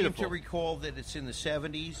 I seem to recall that it's in the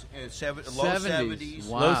 70s, low 70s.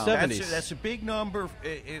 Wow. Low 70s. That's a big number.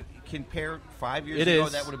 Compared 5 years ago,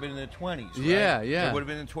 that would have been in the 20s. Right? Yeah. It would have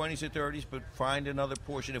been in the 20s or 30s. But find another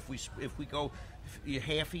portion. If we go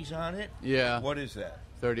halfies on it, what is that?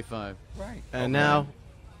 35. Right. And now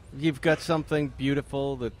you've got something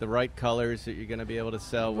beautiful with the right colors that you're going to be able to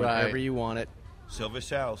sell whenever you want it. Silver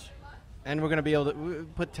sells. And we're going to be able to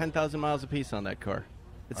put 10,000 miles apiece on that car.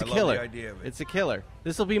 It's a love killer. the idea of it. It's a killer.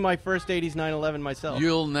 This will be my first 80s 911 myself.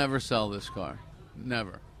 You'll never sell this car.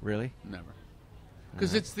 Never. Really? Never.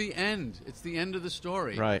 Because it's the end. It's the end of the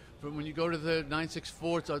story. Right. But when you go to the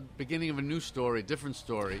 964, it's a beginning of a new story, different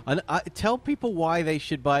story. And tell people why they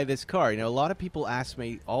should buy this car. A lot of people ask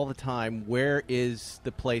me all the time, where is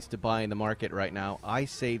the place to buy in the market right now? I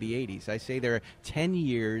say the 80s. I say there are 10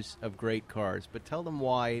 years of great cars. But tell them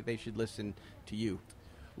why they should listen to you.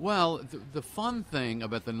 Well, the fun thing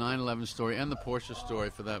about the 911 story, and the Porsche story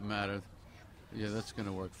for that matter, that's going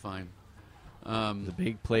to work fine. The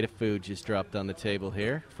big plate of food just dropped on the table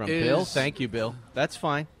here from Bill. Thank you, Bill. That's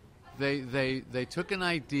fine. They took an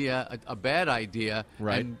idea, a bad idea,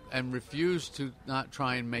 right, and refused to not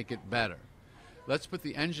try and make it better. Let's put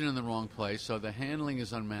the engine in the wrong place so the handling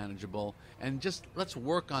is unmanageable, and just let's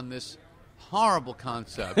work on this horrible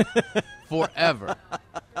concept forever.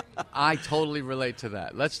 I totally relate to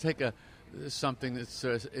that. Let's take something that's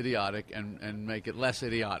idiotic and make it less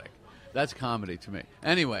idiotic. That's comedy to me.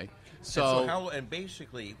 Anyway. And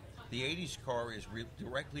basically, The 80s car is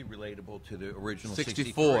directly relatable to the original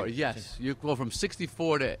 64. 63. Yes, you go from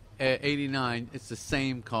 64 to 89. It's the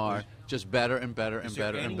same car, just better and better and Is there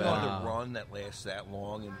better and any better. other run that lasts that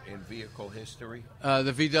long in vehicle history?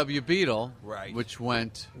 The VW Beetle, Right. which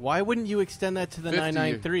went Why wouldn't you extend that to the 50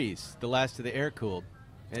 993s, the last of the air-cooled,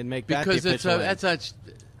 and make that because the it's official that's a.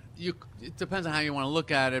 It depends on how you want to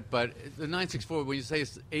look at it, but the 964, when you say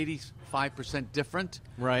it's 85% different,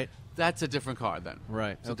 right? That's a different car then.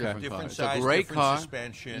 Right. It's a Okay. different car. Different It's size, a great different car.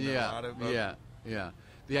 suspension. Yeah, A lot of, yeah.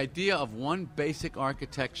 The idea of one basic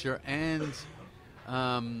architecture and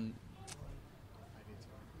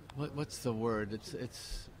what's the word?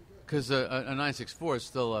 It's because a 964 is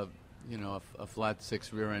still a flat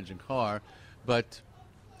six rear engine car, but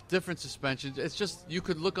different suspensions. It's just you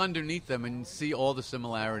could look underneath them and see all the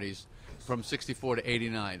similarities from 64 to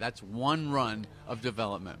 89. That's one run of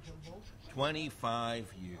development. 25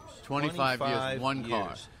 years. 25 years, one years.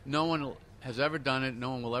 car. No one has ever done it.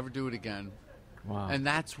 No one will ever do it again. Wow.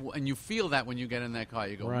 And you feel that when you get in that car.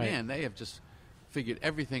 You go, Right. man, they have just figured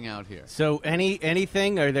everything out here. So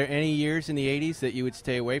anything? Are there any years in the 80s that you would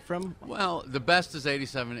stay away from? Well, the best is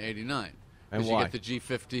 87 and 89. And you why? get the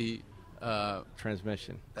G50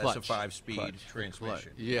 Transmission. That's clutch. a 5-speed Clutch.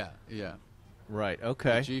 transmission. Yeah. Right.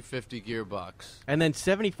 Okay. G50 gearbox. And then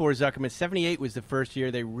 74 Zuckerman. 78 was the first year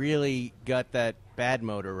they really got that bad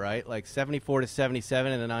motor, right? Like 74 to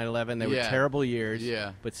 77 and the 911, they were Yeah. terrible years.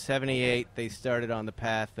 Yeah. But 78, they started on the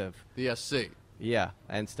path of, The SC.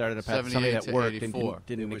 and started a path of something 78 that to worked 84. and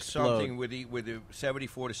didn't It was explode. something with the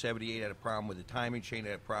 74 to 78 had a problem with the timing chain,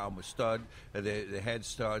 had a problem with stud, the head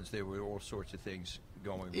studs. There were all sorts of things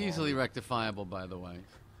going wrong. Easily rectifiable, by the way.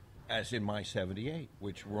 As in my 78,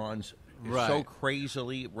 which runs Right. so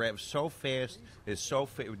crazily, revs so fast, is so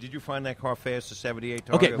fast. Did you find that car fast, the 78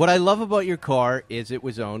 Okay, Targa? what I love about your car is it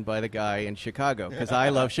was owned by the guy in Chicago, because I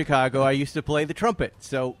love Chicago. I used to play the trumpet.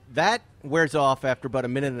 So that wears off after about a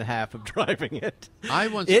minute and a half of driving it.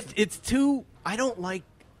 It's too, I don't like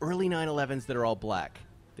early 911s that are all black.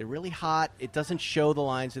 They're really hot. It doesn't show the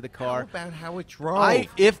lines of the car. How about how it drove?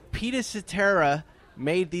 If Peter Cetera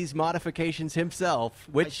made these modifications himself,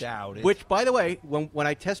 which, I doubt it. which, by the way, when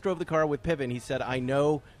I test drove the car with Piven, he said, I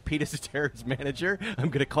know Peter Cetera's manager. I'm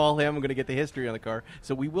going to call him. I'm going to get the history on the car.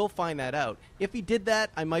 So we will find that out. If he did that,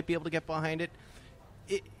 I might be able to get behind it.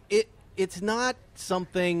 It's not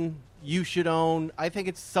something you should own. I think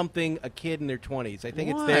it's something a kid in their 20s. I think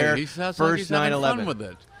it's their He sounds first like he's having 911. fun with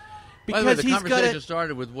it. Because By the way, the he's got conversation it.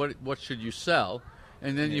 started with what should you sell,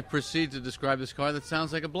 and then you proceed to describe this car that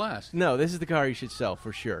sounds like a blast. No, this is the car you should sell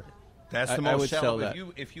for sure. That's the I most would sell sellable.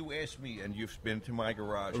 that. If you ask me, and you've been to my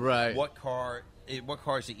garage, Right. What car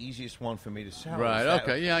is the easiest one for me to sell? Right, Is that-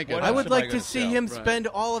 okay, yeah, I get what it. I else would am like to gonna see sell? him Right. spend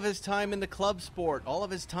all of his time in the club sport, all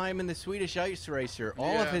of his time in the Swedish ice racer,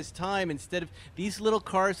 all of Yeah. his time instead of these little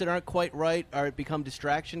cars that aren't quite right become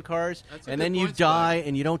distraction cars, That's a and good then you point, die Spike.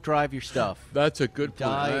 and you don't drive your stuff. That's a good point.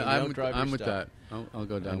 Die and you don't drive your I'm with stuff. that. I'll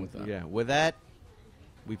go down with that. Yeah, with that,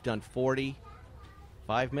 we've done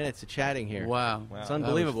 45 minutes of chatting here. Wow. It's That was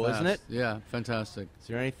unbelievable, isn't it? fast. Yeah, fantastic. Is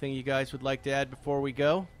there anything you guys would like to add before we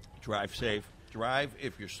go? Drive safe. Drive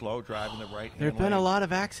if you're slow. Drive in the right. There have been a lot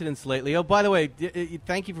of accidents lately. Oh, by the way,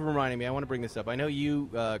 thank you for reminding me. I want to bring this up. I know you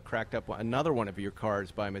cracked up another one of your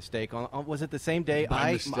cars by mistake. Was it the same day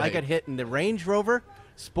I got hit in the Range Rover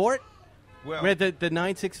Sport? Well, The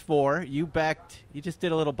 964. You just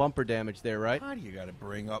did a little bumper damage there, right? Why do you got to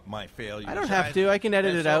bring up my failures? I don't have to. I can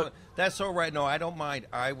edit it out. That's all right. No, I don't mind.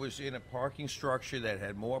 I was in a parking structure that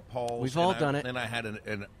had more poles. We've all done it. And I had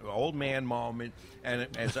an old man moment. And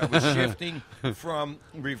as I was shifting from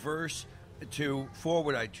reverse to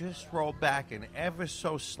forward, I just rolled back and ever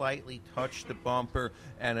so slightly touched the bumper,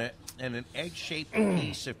 and an egg-shaped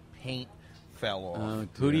piece of paint fell off.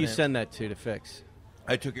 Who do you send that to fix?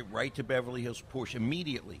 I took it right to Beverly Hills Porsche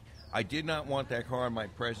immediately. I did not want that car in my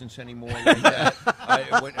presence anymore like that.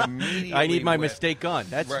 I went immediately. I need my went- mistake gone.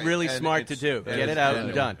 That's Right, really and smart to it's- do. that Get is it out done.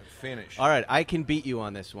 and done. Finish. All right, I can beat you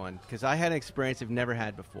on this one because I had an experience I've never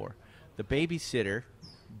had before. The babysitter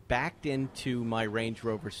backed into my Range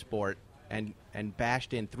Rover Sport and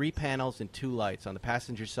bashed in 3 panels and 2 lights on the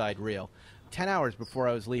passenger side rail 10 hours before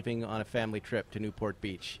I was leaving on a family trip to Newport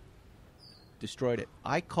Beach. Destroyed it.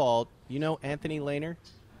 I called, Anthony Lehner?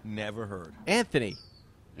 Never heard. Anthony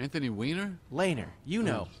Weiner? Lehner, you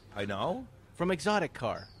know, I know. from Exotic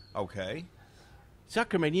Car. Okay.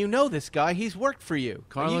 Zuckerman, you know this guy. He's worked for you.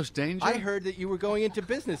 Carlos Danger? I heard that you were going into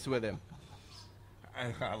business with him.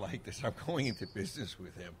 I like this. I'm going into business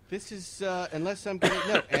with him. This is, unless I'm getting,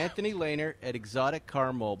 no, Anthony Lehner at Exotic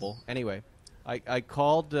Car Mobile. Anyway, I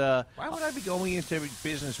called. Why would I be going into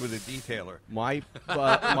business with a detailer?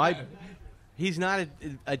 He's not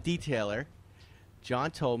a detailer.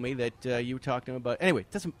 John told me that you were talking to him about. Anyway,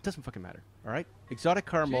 doesn't fucking matter. All right, Exotic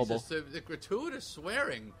Car Mobile. The gratuitous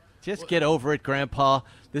swearing. Just get over it, Grandpa.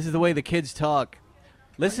 This is the way the kids talk.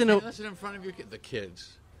 Listen in front of your the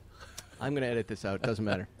kids. I'm going to edit this out. Doesn't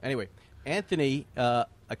matter. Anyway, Anthony. I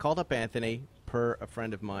called up Anthony per a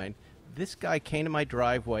friend of mine. This guy came to my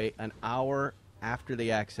driveway an hour after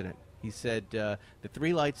the accident. He said the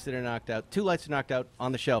 2 lights are knocked out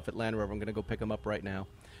on the shelf at Land Rover. I'm going to go pick them up right now.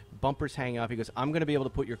 Bumpers hang off. He goes, I'm going to be able to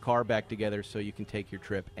put your car back together so you can take your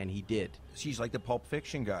trip. And he did. She's like the Pulp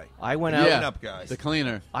Fiction guy. I went out. Yeah, up guys. The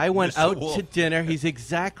cleaner. I went Mr. out Wolf. to dinner. He's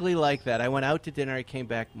exactly like that. I went out to dinner. I came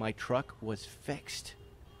back. My truck was fixed.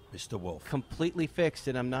 Mr. Wolf. Completely fixed.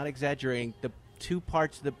 And I'm not exaggerating. The 2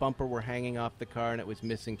 parts of the bumper were hanging off the car, and it was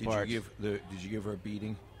missing parts. Did you give her a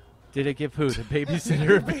beating? Did it give who? The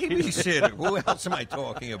babysitter? Babysitter. Who else am I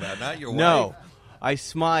talking about? Not your wife. No. I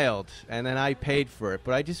smiled, and then I paid for it.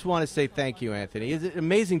 But I just want to say thank you, Anthony. It's an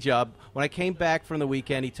amazing job. When I came back from the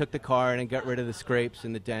weekend, he took the car and got rid of the scrapes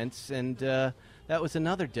and the dents, and that was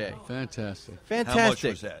another day. Fantastic. Fantastic. How much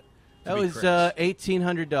was that? That was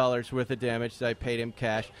 $1,800 worth of damage that I paid him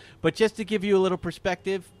cash. But just to give you a little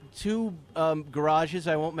perspective, 2 garages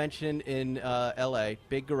I won't mention in L.A.,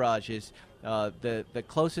 big garages. The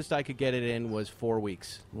closest I could get it in was 4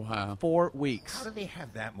 weeks. Wow. 4 weeks. How do they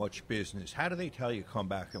have that much business? How do they tell you come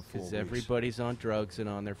back in 4 weeks? Because everybody's on drugs and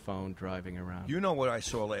on their phone driving around. You know what I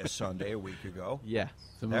saw last Sunday, a week ago? Yeah.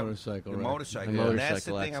 The motorcycle. The right? motorcycle. The And that's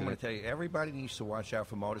the motorcycle thing I'm going to accident. tell you. Everybody needs to watch out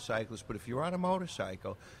for motorcyclists, but if you're on a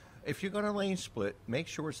motorcycle, if you're going to lane split, make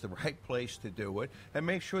sure it's the right place to do it, and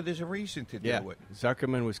make sure there's a reason to do it.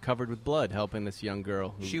 Zuckerman was covered with blood helping this young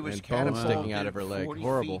girl. She was and bone catapulted sticking out of her leg. 40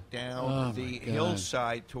 Horrible. feet down the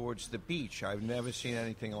hillside towards the beach. I've never seen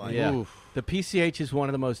anything like Yeah. that. The PCH is one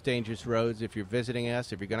of the most dangerous roads. If you're visiting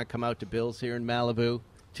us, if you're going to come out to Bill's here in Malibu,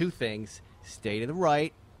 2 things. Stay to the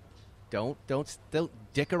right. Don't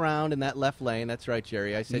dick around in that left lane. That's right,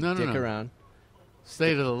 Jerry. I said No. around.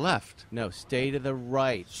 Stay to the left. No, stay to the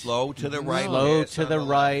right. Slow to the right. Slow pass to on the left.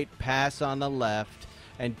 right. Pass on the left.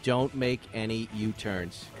 And don't make any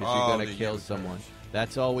U-turns because you're going to the kill U-turns. someone.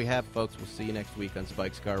 That's all we have, folks. We'll see you next week on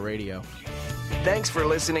Spike's Car Radio. Thanks for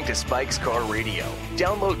listening to Spike's Car Radio.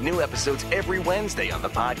 Download new episodes every Wednesday on the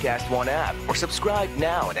Podcast One app or subscribe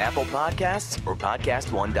now at Apple Podcasts or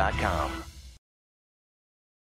PodcastOne.com.